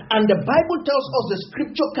so. And the Bible tells us the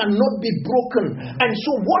scripture cannot be broken. And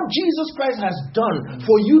so what Jesus Christ has done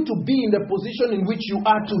for you to be in the position in which you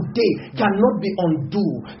are today cannot be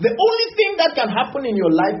undone. The only thing that can happen in your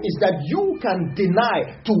life is that you can deny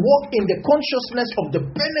to walk in the consciousness of the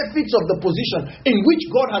benefits of the position in which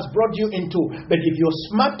God has brought you into. But if you're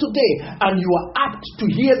smart today and you are apt to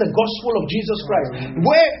hear the gospel of Jesus Christ,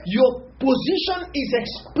 where your position is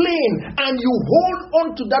explained and you hold on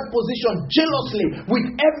to that position jealously with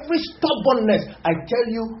every stubbornness, I tell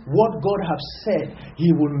you what God has said,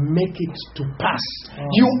 he will make it to pass.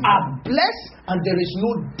 You are blessed and there is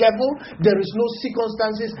no devil, there is no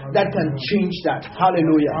circumstances that can change that.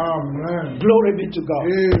 Hallelujah. Amen. Glory be to God.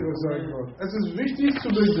 Ehre sei Gott. Es ist wichtig zu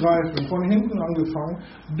begreifen, von hinten angefangen,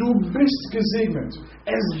 du bist gesegnet.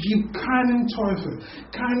 Es gibt keinen Teufel,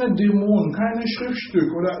 keine Dämonen, keine Schriftstück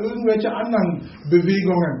oder irgendwelche anderen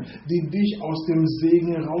Bewegungen, die dich aus dem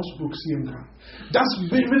Segen rausbuxieren kann. Das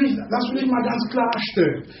will ich mal ganz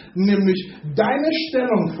klarstellen. Nämlich, deine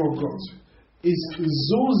Stellung vor Gott ist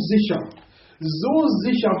so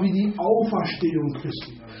sicher wie die Auferstehung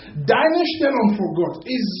Christi. Deine Stellung vor Gott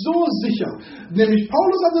ist so sicher. Nämlich,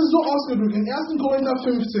 Paulus hat es so ausgedrückt in 1. Korinther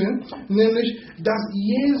 15, nämlich, dass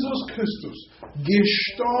Jesus Christus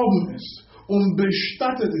gestorben ist und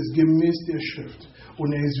bestattet ist gemäß der Schrift.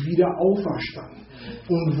 Und er ist wieder auferstanden.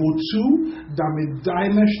 Und wozu? Damit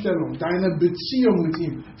deine Stellung, deine Beziehung mit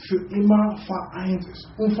ihm für immer vereint ist.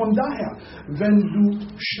 Und von daher, wenn du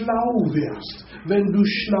schlau wärst, wenn du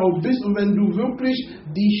schlau bist und wenn du wirklich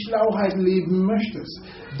die Schlauheit leben möchtest,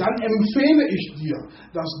 dann empfehle ich dir,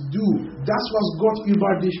 dass du das, was Gott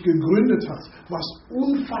über dich gegründet hat, was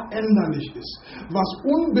unveränderlich ist, was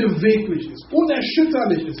unbeweglich ist,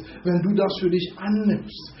 unerschütterlich ist, wenn du das für dich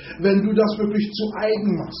annimmst, wenn du das wirklich zu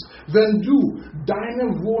eigen machst, wenn du deine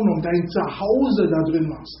Wohnung, dein Zuhause da drin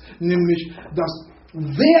machst, nämlich, dass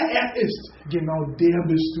wer er ist, genau der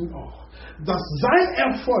bist du auch. Dass sein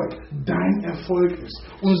Erfolg dein Erfolg ist.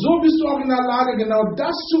 Und so bist du auch in der Lage, genau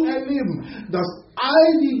das zu erleben, dass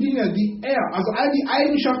all die Dinge, die er, also all die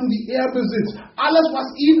Eigenschaften, die er besitzt, alles, was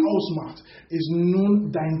ihn ausmacht, ist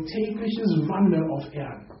nun dein tägliches Wandeln auf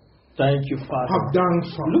Erden. Thank you, Father. Hab Dank,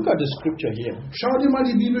 Vater. Look at the scripture here. Schau dir mal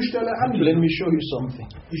die Bibelstelle an. Let me show you something.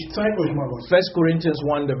 Ich zeige euch mal was. 1 Corinthians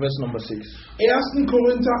 1, the verse number 6. 1.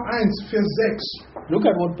 Korinther 1, Vers 6. Look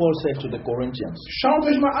at what Paul said to the Corinthians. Schaut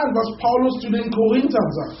euch mal an, was Paulus zu den Korinthern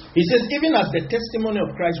sagt. He says, even as the testimony of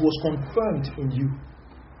Christ was confirmed in you.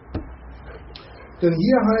 Denn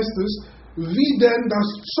hier heißt es, wie denn das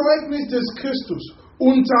Zeugnis des Christus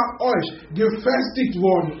unter euch gefestigt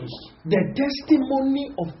worden ist. The testimony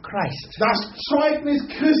of Christ Das Zeugnis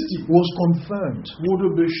Christi was confirmed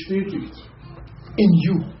wurde bestätigt, in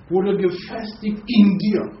you. wurde gefestigt in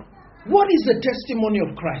dir. What is the testimony of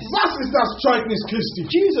Christ? Was ist das Zeugnis Christi?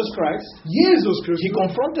 Jesus Christ, Jesus he Christus.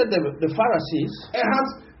 confronted the Pharisees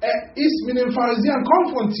Er ist mit den Pharisäern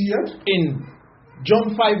konfrontiert. in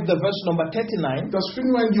John 5, the verse number 39. Das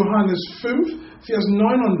finden wir in Johannes 5, Vers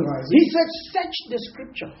 39. He said, search the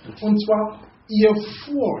scripture, Und zwar, ihr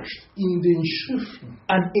forscht in den Schriften,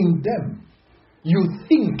 and in them you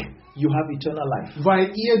think you have eternal life.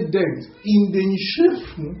 weil ihr denkt, in den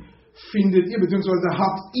Schriften findet ihr, beziehungsweise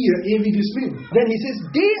habt ihr ewiges Leben. Then he says,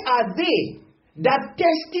 they are they that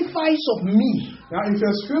testifies of me. Ja, in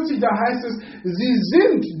Vers 40, da heißt es, sie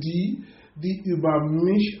sind die über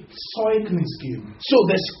mich Zeugnis geben. So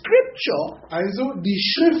the scripture Also die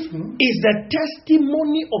Schriften is the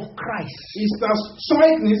testimony of Christ. ist das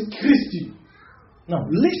Zeugnis Christi. Now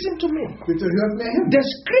listen to me. Bitte hört mir hin. The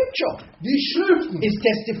scripture Die Schriften is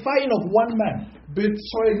testifying of one man.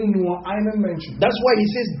 bezeugen nur einen Menschen. That's why he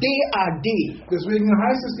says they are they. Deswegen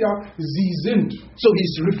heißt es ja, sie sind. So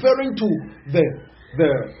he's referring to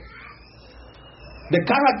the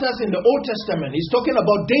characters in the Old Testament. He's talking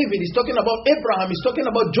about David, he's talking about Abraham, he's talking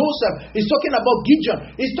about Joseph, he's talking about Gideon,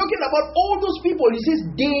 he's talking about all those people. He says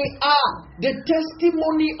they are the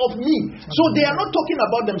testimony of me. So they are not talking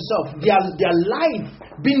about themselves. Their life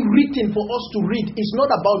being written for us to read is not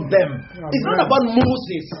about them. It's not about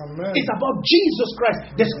Moses. It's about Jesus Christ.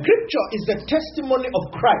 The scripture is the testimony of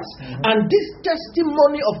Christ. And this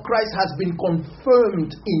testimony of Christ has been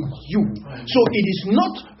confirmed in you. So it is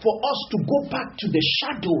not for us to go back to the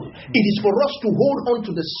shadow. It is for us to hold on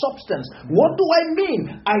to the substance. What do I mean?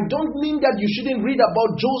 I don't mean that you shouldn't read about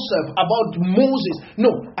Joseph, about Moses. No,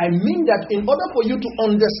 I mean that in order for you to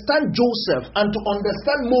understand Joseph and to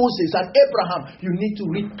understand Moses and Abraham, you need to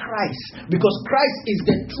read Christ. Because Christ is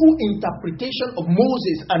the true interpretation of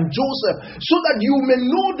Moses and Joseph, so that you may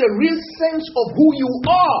know the real sense of who you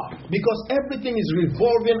are. Because everything is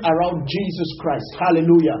revolving around Jesus Christ.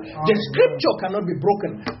 Hallelujah. The scripture cannot be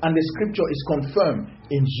broken, and the scripture is confirmed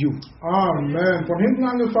in you. Amen. Von hinten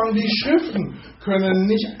angefangen, die Schriften können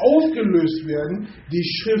nicht aufgelöst werden. Die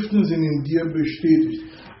Schriften sind in dir bestätigt.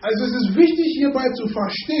 Also es ist wichtig hierbei zu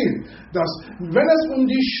verstehen, dass wenn es um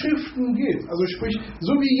die Schriften geht, also sprich,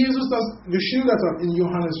 so wie Jesus das geschildert hat in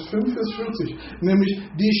Johannes 5, Vers 40, nämlich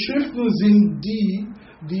die Schriften sind die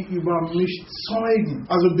über mich zeugen,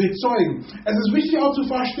 also bezeugen. Es ist wichtig auch zu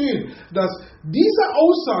verstehen, dass diese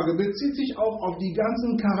Aussage bezieht sich auch auf die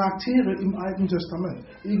ganzen Charaktere im Alten Testament.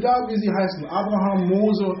 Egal wie sie heißen, Abraham,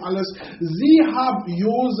 Mose und alles, sie haben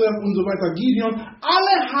Josef und so weiter, Gideon,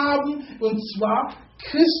 alle haben, und zwar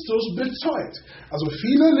Christus bezeugt. Also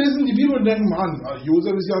viele lesen die Bibel und denken, Mann,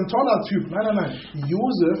 Josef ist ja ein toller Typ. Nein.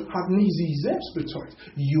 Josef hat nicht sich selbst bezeugt.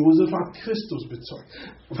 Josef hat Christus bezeugt.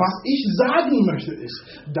 Was ich sagen möchte ist,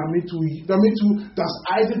 damit du das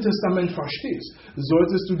Alte Testament verstehst,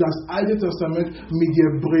 solltest du das Alte Testament mit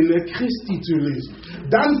der Brille Christi zu lesen.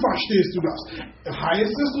 Dann verstehst du das. Heißt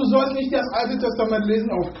es, du sollst nicht das Alte Testament lesen?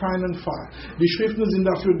 Auf keinen Fall. Die Schriften sind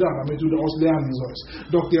dafür da, damit du daraus lernen sollst.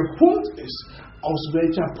 Doch der Punkt ist, aus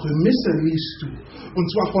welcher Prämisse liest du? Und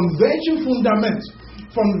zwar von welchem Fundament?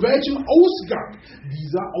 Von welchem Ausgang?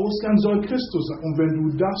 Dieser Ausgang soll Christus sein. Und wenn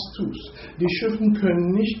du das tust, die Schriften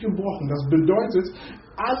können nicht gebrochen. Das bedeutet,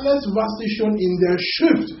 alles, was dich schon in der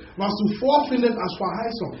Schrift, was du vorfindest als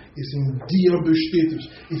Verheißung, ist in dir bestätigt,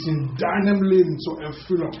 ist in deinem Leben zur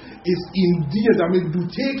Erfüllung, ist in dir, damit du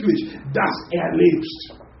täglich das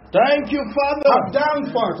erlebst. Thank you, Father. Hab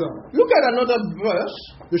Dank, Vater. Look at another verse.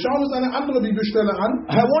 Wir schauen uns eine andere Bibelstelle an.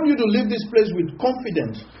 I want you to leave this place with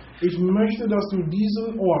confidence. Ich möchte, dass du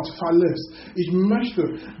diesen Ort verlässt. Ich möchte,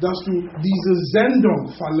 dass du diese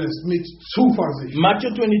Sendung verlässt mit Zuversicht.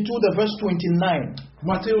 Matthew 22, the verse 29.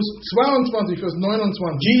 Matthäus 22, Vers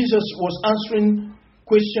 29. Jesus was answering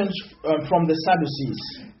questions from the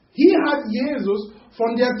Sadducees. Hier hat Jesus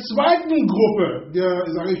von der zweiten Gruppe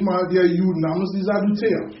der Juden, namens die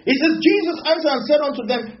Sadduzäer. He says, Jesus answered and said unto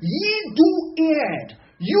them, ye do err,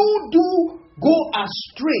 you do go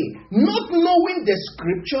astray, not knowing the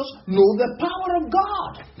scriptures, nor the power of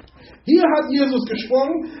God. Hier hat Jesus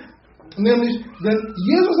gesprochen, Nämlich, denn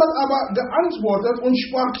Jesus hat aber geantwortet und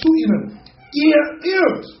sprach zu ihnen: Ihr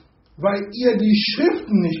irrt, weil ihr die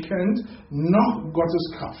Schriften nicht kennt, noch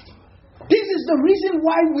Gottes Kraft. This is the reason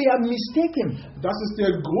why we are mistaken. Das ist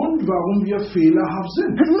der Grund, warum wir fehlerhaft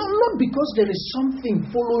sind. Not because there is something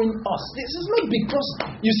following us. This is not because,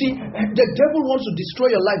 you see, the devil wants to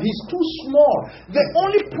destroy your life. He's too small. The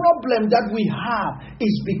only problem that we have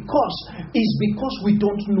is because we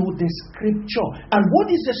don't know the scripture. And what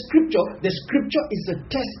is the scripture? The scripture is a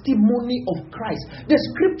testimony of Christ. The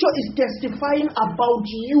scripture is testifying about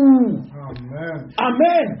you. Amen.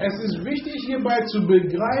 Amen. Es ist wichtig hierbei zu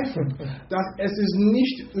begreifen, dass es ist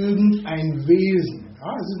nicht irgendein Wesen. Ja,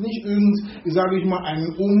 es ist nicht ein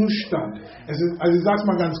Umstand. Es ist, also ich sage es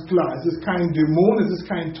mal ganz klar, es ist kein Dämon, es ist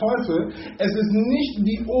kein Teufel, es ist nicht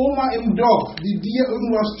die Oma im Dorf, die dir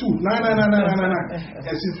irgendwas tut. Nein.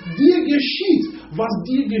 Es ist dir geschieht, was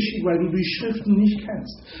dir geschieht, weil du die Schriften nicht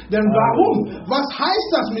kennst. Denn warum? Was heißt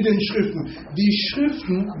das mit den Schriften? Die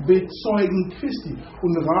Schriften bezeugen Christi.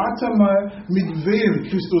 Und rate mal, mit wem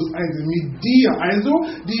Christus einzeln? Mit dir. Also,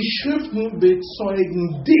 die Schriften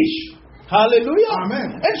bezeugen dich. Hallelujah. Amen.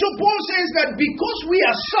 And so Paul says that because we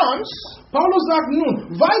are sons, Paulus sagt nun,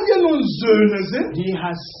 weil wir nun Söhne sind, he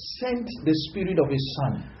has sent the spirit of his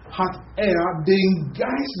son. Hat den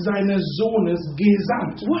Geist seines Sohnes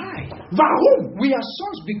gesandt. Why? Warum? We are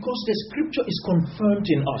sons because the scripture is confirmed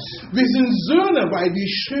in us. Wir sind Söhne, weil die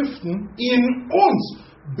Schriften in uns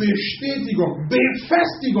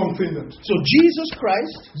Befestigung findet. So Jesus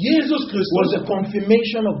Christ was was a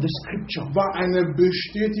confirmation of the scripture. War eine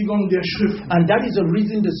Bestätigung der Schriften. And that is the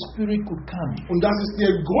reason the Spirit could come. Und das ist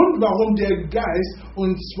der Grund, warum der Geist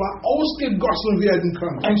und zwar ausgegossen werden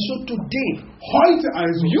kann. And so today, heute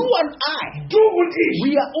also, you and I, du und ich,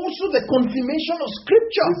 we are also the confirmation of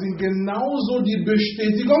scripture. Wir sind genauso die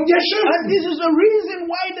Bestätigung der Schriften. And this is the reason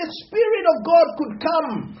why the Spirit of God could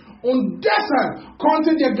come. Und deshalb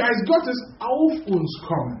konnte der Geist Gottes auf uns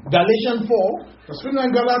kommen. Galatians 4. Das finden wir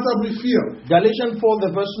in Galaterbrief 4. Galatians 4,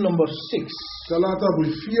 the verse number 6.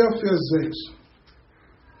 Galaterbrief 4, Vers 6.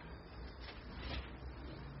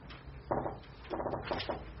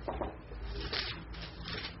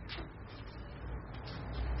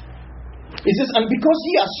 It says, and because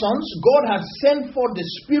ye are sons, God has sent forth the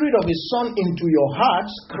Spirit of His Son into your hearts,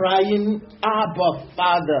 crying, Abba,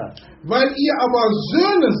 Father. Weil ihr aber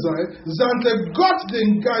Söhne seid, sandte Gott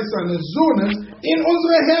den Geist seines Sohnes in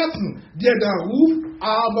unsere Herzen, der da ruft,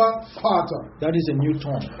 aber Vater. That is a new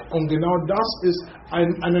tongue. Und genau das ist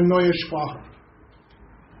eine neue Sprache.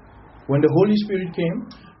 When the Holy Spirit came,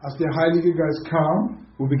 als der Heilige Geist kam,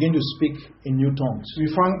 we begin to speak in new tongues. Wir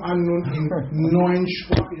fangen an, nun in neuen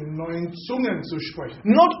Sprachen, in neuen Zungen zu sprechen.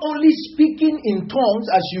 Not only speaking in tongues,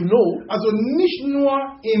 as you know, also nicht nur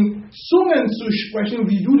in Zungen zu sprechen,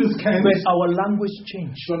 wie du das kennst, but our language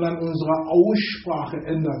changed. Sondern unsere Aussprache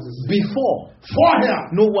änderte sich. Vorher,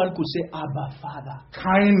 no one could say Abba, Father.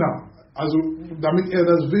 Keiner. Also, damit ihr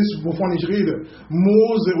das wisst, wovon ich rede.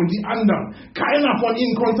 Mose und die anderen. Keiner von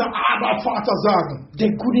ihnen konnte aber Vater sagen.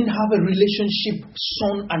 They couldn't have a relationship,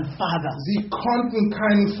 son and father. Sie konnten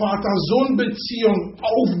keine Vater-Sohn-Beziehung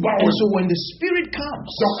aufbauen. And so when the Spirit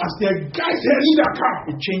comes, doch als der Geist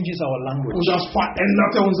herniederkam, it changes our language. Und das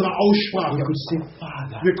veränderte unsere Aussprache. We could say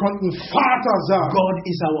Father. Wir konnten Vater sagen. God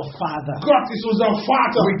is our Father. Gott ist unser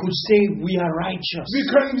Vater. We could say we are righteous.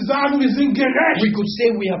 Wir können sagen, wir sind gerecht. We could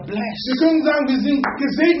say we are blessed. Wir können sagen, wir sind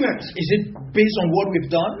gesegnet. Is it based on what we've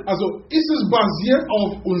done? Also ist es basiert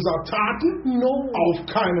auf unsere Taten? No. Auf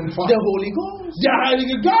keinen Fall. The Holy Ghost. Der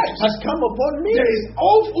Heilige Geist has come upon me. Der ist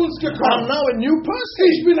auf uns gekommen. I'm now a new person.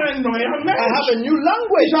 Ich bin ein neuer Mensch. I have a new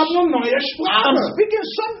language. Ich habe eine neue Sprache. I'm speaking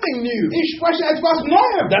something new. Ich spreche etwas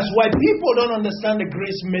Neues. That's why people don't understand the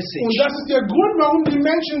grace message. Und das ist der Grund, warum die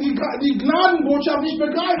Menschen die Gnadenbotschaft nicht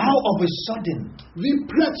begreifen. How of a sudden, wie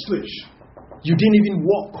plötzlich, you didn't even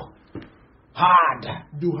walk hard.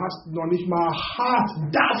 Du hast noch nicht mal hart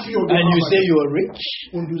dafür gearbeitet. And you say you are rich.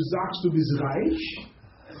 Und du sagst, du bist reich.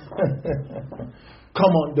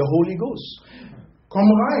 Come on, the Holy Ghost. Komm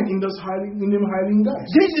rein in dem Heiligen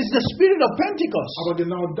Geist. This is the spirit of Pentecost. Aber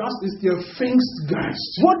genau das ist der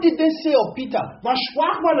Pfingstgeist. What did they say of Peter? Was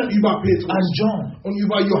sprach man denn über Petrus and John und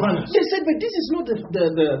über Johannes? They said, but this is not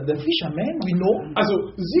the fisherman we know.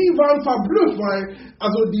 Also sie waren verblüfft, weil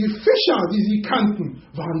also die Fischer, die sie kannten,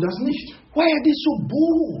 waren das nicht. Why are they so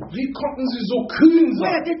bold? Wie konnten sie so kühn sein?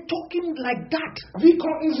 Why are they talking like that? Wie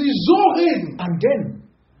konnten sie so reden? And then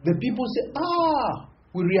the people say,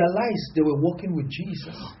 we realized they were walking with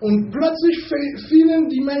Jesus. Und plötzlich fielen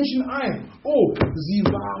die Menschen ein. Oh, sie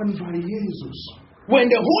waren bei Jesus. When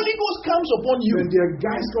the Holy Ghost comes upon you, Wenn der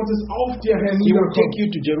Geist Gottes auf dir He will take herniederkommt, you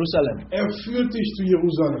to Jerusalem, führt dich zu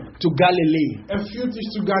Jerusalem. to Galilee. Führt dich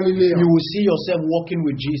zu Galiläa. You will see yourself walking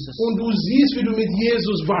with Jesus. Und du siehst, wie du mit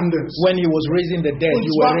Jesus wandelst. When He was raising the dead, Und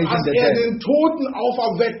you were zwar, raising als the dead. den Toten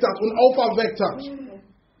auferweckt hat und auferweckt hat.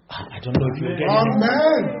 I don't know if you're getting it.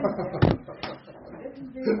 Amen.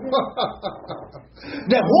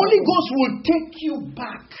 The Holy Ghost will take you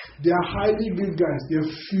back. Der Heilige Geist, der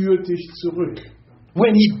führt dich zurück.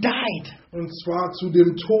 When He died, Und zwar zu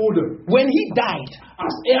dem Tode. when He died,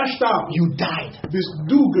 Als starb, you died. bist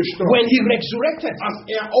du gestorben. When He resurrected, Als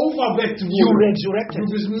auferweckt you wurde, resurrected.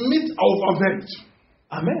 du bist mit auferweckt.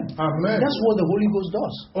 Amen. Amen. That's what the Holy Ghost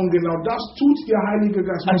does. Und genau das tut der Heilige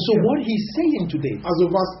Geist. And so mit dir. what He's saying today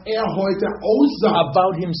Also was heute aussagt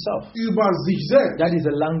about Himself, über sich selbst, that is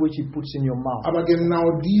the language He puts in your mouth. aber genau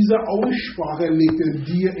diese Aussprache legt er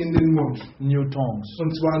dir in den Mund. New tongues.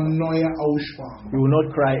 Und zwar neue Aussprachen. You will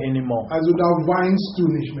not cry anymore. Also da weinst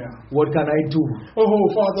du nicht mehr. What can I do? Oh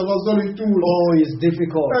Vater, was soll ich tun? Oh, it's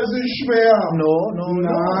difficult. Das ist schwer. No.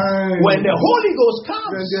 Nein. When the Holy Ghost Wenn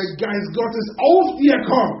comes, der Geist Gottes auf dir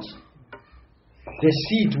kommt, the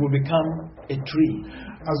seed will become a tree,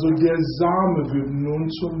 also der Same wird nun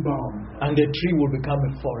zum Baum. and the tree will become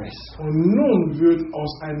a forest. Und nun wird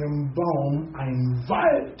aus einem Baum ein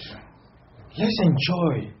Wald. Let's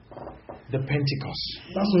enjoy the Pentecost.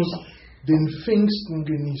 Lass uns den Pfingsten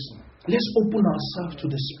genießen. Let's open ourselves to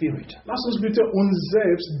the Spirit, Lass uns bitte uns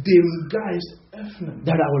selbst dem Geist öffnen,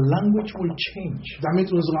 that our language will change, damit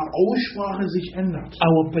unsere Aussprache sich ändert.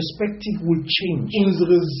 our perspective will change.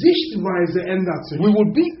 Unsere Sichtweise ändert sich. We will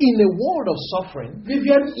be in a world of suffering, Wir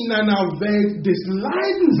werden in einer Welt des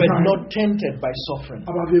Leidens but sein, not tempted by suffering,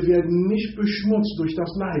 aber wir werden nicht beschmutzt durch das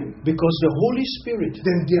Leiden. because the Holy Spirit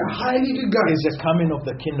Denn der Heilige is Geist the coming of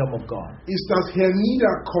the kingdom of God. ist das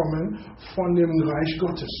Herniederkommen von dem Reich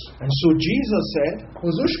Gottes. And so Jesus said,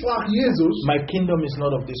 Und so sprach Jesus, my kingdom is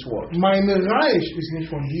not of this world. mein Reich ist nicht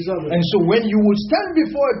von dieser Welt. And so when you will stand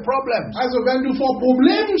before a problem, Also wenn du vor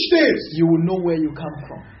Problemen stehst, you will know where you come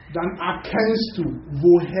from. dann erkennst du,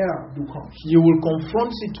 woher du kommst. You will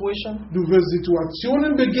confront situations Du wirst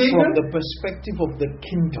Situationen from begegnen the perspective of the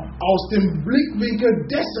kingdom. aus dem Blickwinkel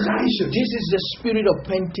des Reiches. This is the spirit of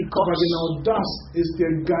Aber Pentecost. genau das ist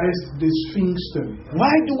der Geist des Pfingsten.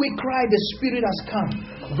 Why do we cry the Spirit has come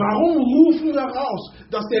Warum rufen wir raus,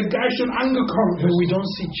 dass der Geist schon angekommen when we ist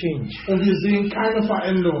don't see change? und wir sehen keine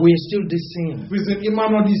Veränderung? We are still the same. Wir sind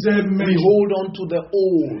immer noch dieselben We Menschen. hold on to the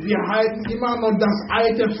old Wir halten immer noch das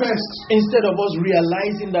Alte fest. instead of us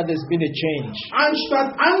realizing that there's been a change.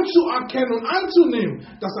 Anstatt anzuerkennen und anzunehmen,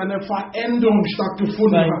 dass eine Veränderung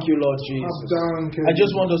stattgefunden Thank hat. you, Lord Jesus. Danke. I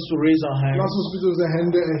just want us to raise our hands Lass uns bitte unsere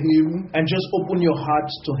Hände erheben and just open your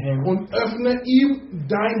hearts to Him und öffne ihm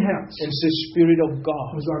dein Herz. and say, Spirit of God,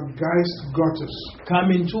 Unser Geist Gottes,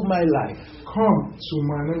 come into my life komm zu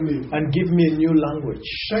meinem Leben. and give me a new language,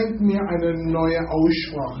 Schenk mir eine neue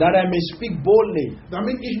Aussprache, that I may speak boldly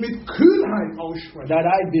damit ich mit Kühnheit ausspreche, that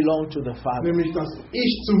I belong to the Father, nämlich dass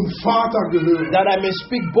ich zum Vater gehöre, that I may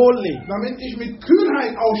speak boldly damit ich mit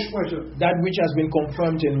Kühnheit ausspreche, that which has been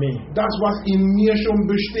confirmed in me. das was in mir schon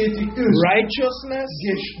bestätigt ist. Righteousness,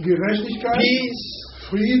 Gerechtigkeit, peace,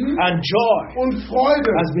 Frieden and joy und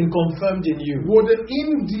Freude has been confirmed in you. wurde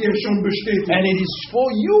in dir schon bestätigt. And it is for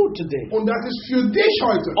you today, Und das ist für dich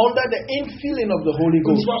heute. under the infilling of the Holy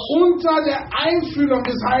Und Ghost, zwar unter der Einfühlung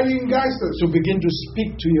des Heiligen Geistes. to begin to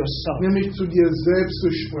speak to yourself Nämlich zu dir selbst zu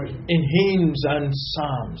sprechen. in hymns and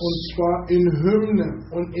psalms Und zwar in Hymnen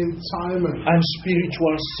und in Psalmen and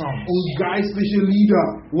spiritual songs. und geistliche Lieder.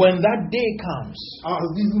 When that day comes,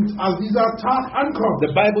 Als dieser Tag ankommt.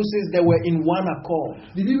 the Bible says they were in one accord,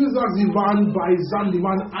 Die Bibel sagt, sie waren beisammen, sie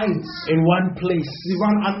waren eins. in one place, Sie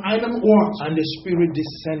waren an einem Ort. and the Spirit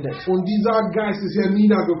descended Und dieser Geist ist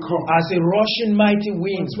herniedergekommen. as a rushing mighty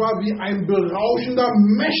wind. Und zwar wie ein berauschender,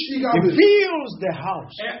 mächtiger It Wind. fills the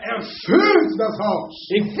house. Erfüllt das Haus.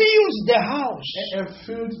 It fills the house.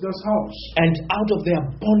 Erfüllt das Haus. And out of the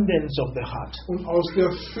abundance of the heart, Und aus der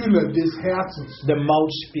Fülle des Herzens the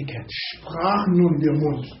mouth speaketh. sprach nun der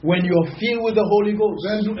Mund. When you are filled with the Holy Ghost,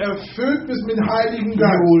 Wenn du erfüllt bist mit Heiligen you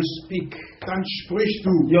Geist, will speak. dann sprichst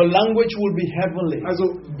du. Your language will be heavenly. Also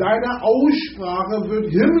deine Aussprache wird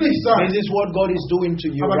himmlisch sein. This is what God is doing to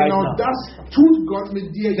you Aber right genau now. das tut Gott mit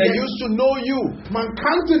dir They jetzt. used to know you. Man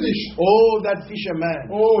kannte dich. Oh, that fisherman.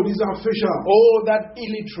 Oh, dieser Fischer. Oh, that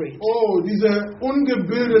illiterate. Oh, diese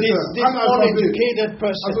ungebildete This Analphabet. uneducated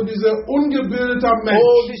person. Also dieser ungebildete Oh, Mensch.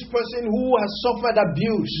 this person who has suffered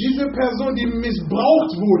abuse. Diese Person, die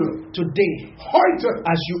missbraucht wurde. Today, Heute,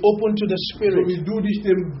 as you open to the so Spirit, wie du dich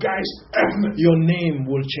dem Geist öffnest, your name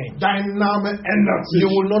will change. dein Name ändert sich. You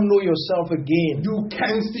will not know yourself again Du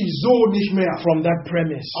kennst dich so nicht mehr from that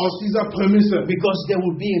premise, aus dieser Prämisse, because there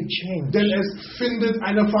will be a change. denn es findet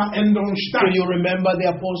eine Veränderung So statt. you remember the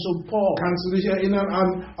Apostle Paul. Kannst du dich erinnern an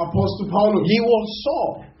Apostel Paulus? He was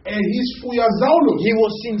Saul. Er hieß früher Saulus. He was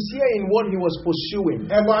sincere in what he was pursuing.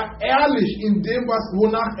 Er war ehrlich in dem,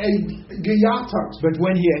 wonach er gejagt hat. But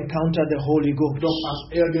when he encountered the Holy Ghost, Doch als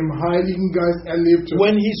er den Heiligen Geist erlebte,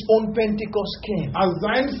 when his own Pentecost came, als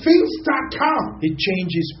sein Pfingsttag kam, he changed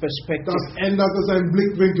his perspective. das änderte seinen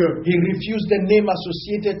Blickwinkel. He refused the name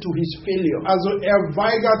associated to his failure. Also er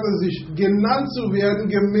weigerte sich, genannt zu werden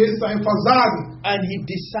gemäß seinem Versagen. And he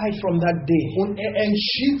decided from that day, Und er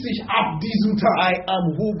entschied sich ab diesem I Tag,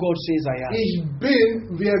 am who God says I am. ich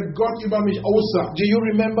bin, wer Gott über mich aussagt. Do you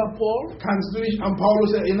remember Paul? Kannst du dich an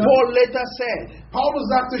Paulus erinnern? Paul later said Paulus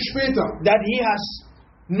sagte später, that he has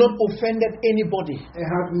not offended anybody. er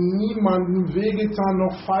hat niemandem wehgetan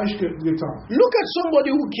noch falsch getan. Look at somebody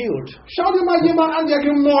who killed. Schau dir mal jemanden an, der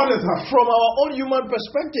gemordet hat. From our own human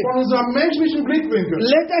perspective. Von unserem menschlichen Blickwinkel.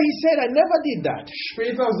 Later he said, I never did that.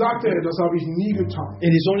 Später sagte er, das habe ich nie getan.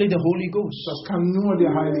 It is only the Holy Ghost Das kann nur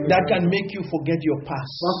der Heilige that Geist. can make you forget your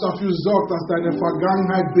past. Was dafür sorgt, dass deine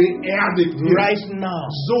Vergangenheit beerdigt wird. Right now.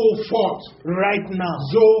 Sofort. Right now.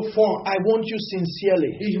 Sofort. I want you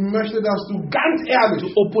sincerely Ich möchte, dass du ganz ehrlich to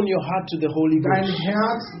open your heart to the Holy dein Ghost.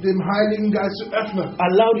 Herz dem Heiligen Geist zu öffnen.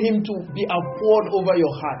 Allow him to be outpoured over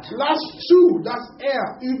your heart. Lass zu, dass er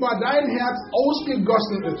über dein Herz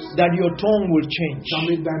ausgegossen ist, That your tongue will change.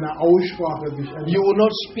 damit deine Aussprache sich ändert. You will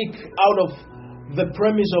not speak out of the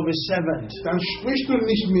premise of a servant, Dann sprichst du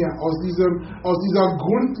nicht mehr aus dieser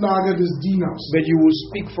Grundlage des Dieners, but you will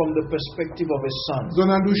speak from the perspective of a son.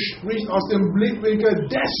 sondern du sprichst aus dem Blickwinkel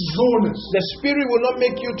des Sohnes. The Spirit will not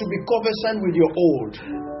make you to be conversant with your old.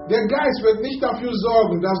 Der Geist wird nicht dafür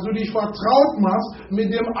sorgen, dass du dich vertraut machst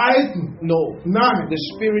mit dem Alten. No. Nein, The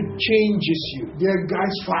Spirit changes you der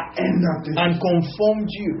Geist verändert dich and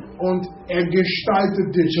conforms you und er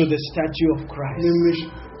gestaltet dich, to the statue of Christ. nämlich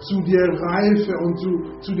zu der Reife und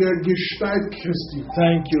zu der Gestalt Christi.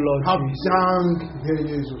 Thank you, Lord Hab Jesus. Dank, Herr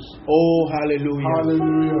Jesus. Oh, hallelujah.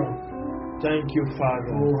 Halleluja. Thank you,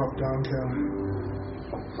 Father. Oh, hab Dank, Herr.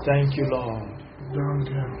 Thank you, Lord. Dank,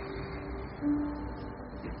 Herr.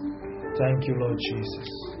 Thank you, Lord Jesus.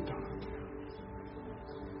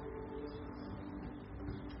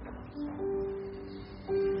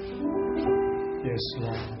 Yes,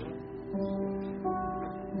 Lord.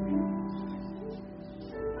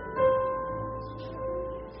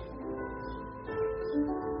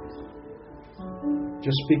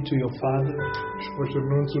 Just speak to your Father. Spreche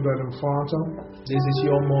nun zu deinem Vater. This is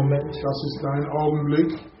your moment. Das ist dein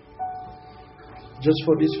Augenblick. Just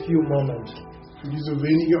for these few moments, Für diese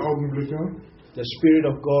wenige Augenblicke. the Spirit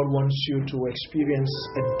of God wants you to experience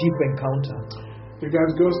a deep encounter. Der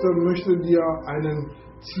Geist Gottes möchte dir einen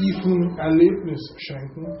tiefen Erlebnis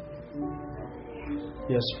schenken.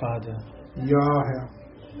 Yes, Father. Ja, Herr.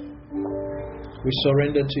 We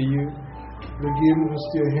surrender to you, Wir geben uns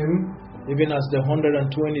dir hin, even as the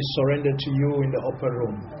 120 surrendered to you in the upper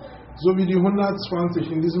room. so wie die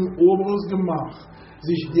 120 in diesem oberes Gemach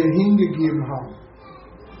sich dir hingegeben haben.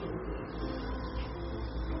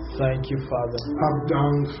 Thank you, Father. Hab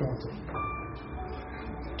Dank, Vater.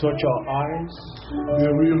 Touch our eyes,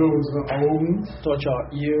 Berühre unsere Augen, touch our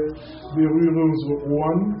ears, berühre unsere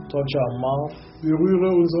Ohren, touch our mouth, berühre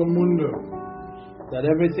unsere Munde. that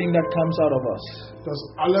everything that comes out of us, Dass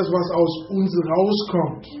alles, was aus uns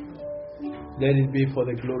rauskommt, let it be for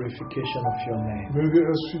the glorification of your name. möge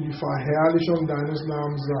es für die Verherrlichung deines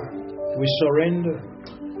Namens sein. We surrender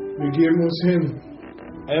Wir geben uns hin.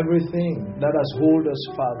 everything that has hold us,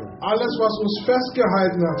 Father, Alles, was uns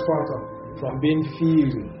festgehalten hat, Vater, from being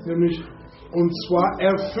filled nämlich und zwar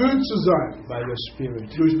erfüllt zu sein by your Spirit.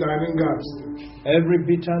 durch deinen Geist. Every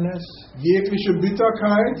bitterness, Jegliche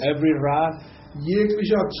Bitterkeit, every wrath,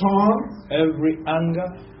 jeglicher Zorn, every anger,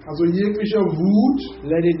 also jeglicher Wut,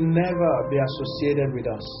 let it never be associated with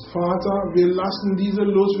us. Vater, wir lassen diese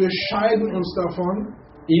los, wir scheiden uns davon.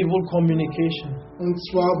 Evil communication Und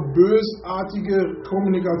zwar bösartige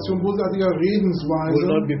Kommunikation, bösartige will Redensweise.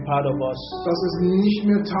 not be part of us. Das ist nicht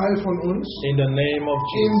mehr Teil von uns. In the name of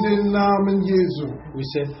In Jesus, den Namen Jesu. we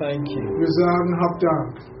say thank you. Wir sagen, hab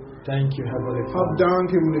Dank. Thank you, Heavenly Hab Father.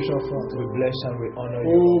 Dank, himmlischer Vater. We bless and we honor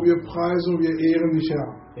Oh, you. wir preisen und wir ehren dich, Herr.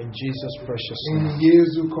 In Jesus' precious In name.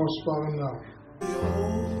 Jesu kostbaren Namen.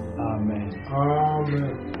 Amen.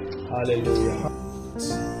 Amen. Hallelujah.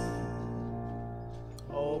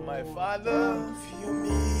 Oh, my Father.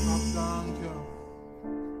 Hab Dank, Herr.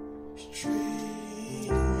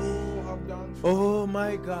 Oh, hab Dank. Oh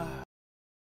my God.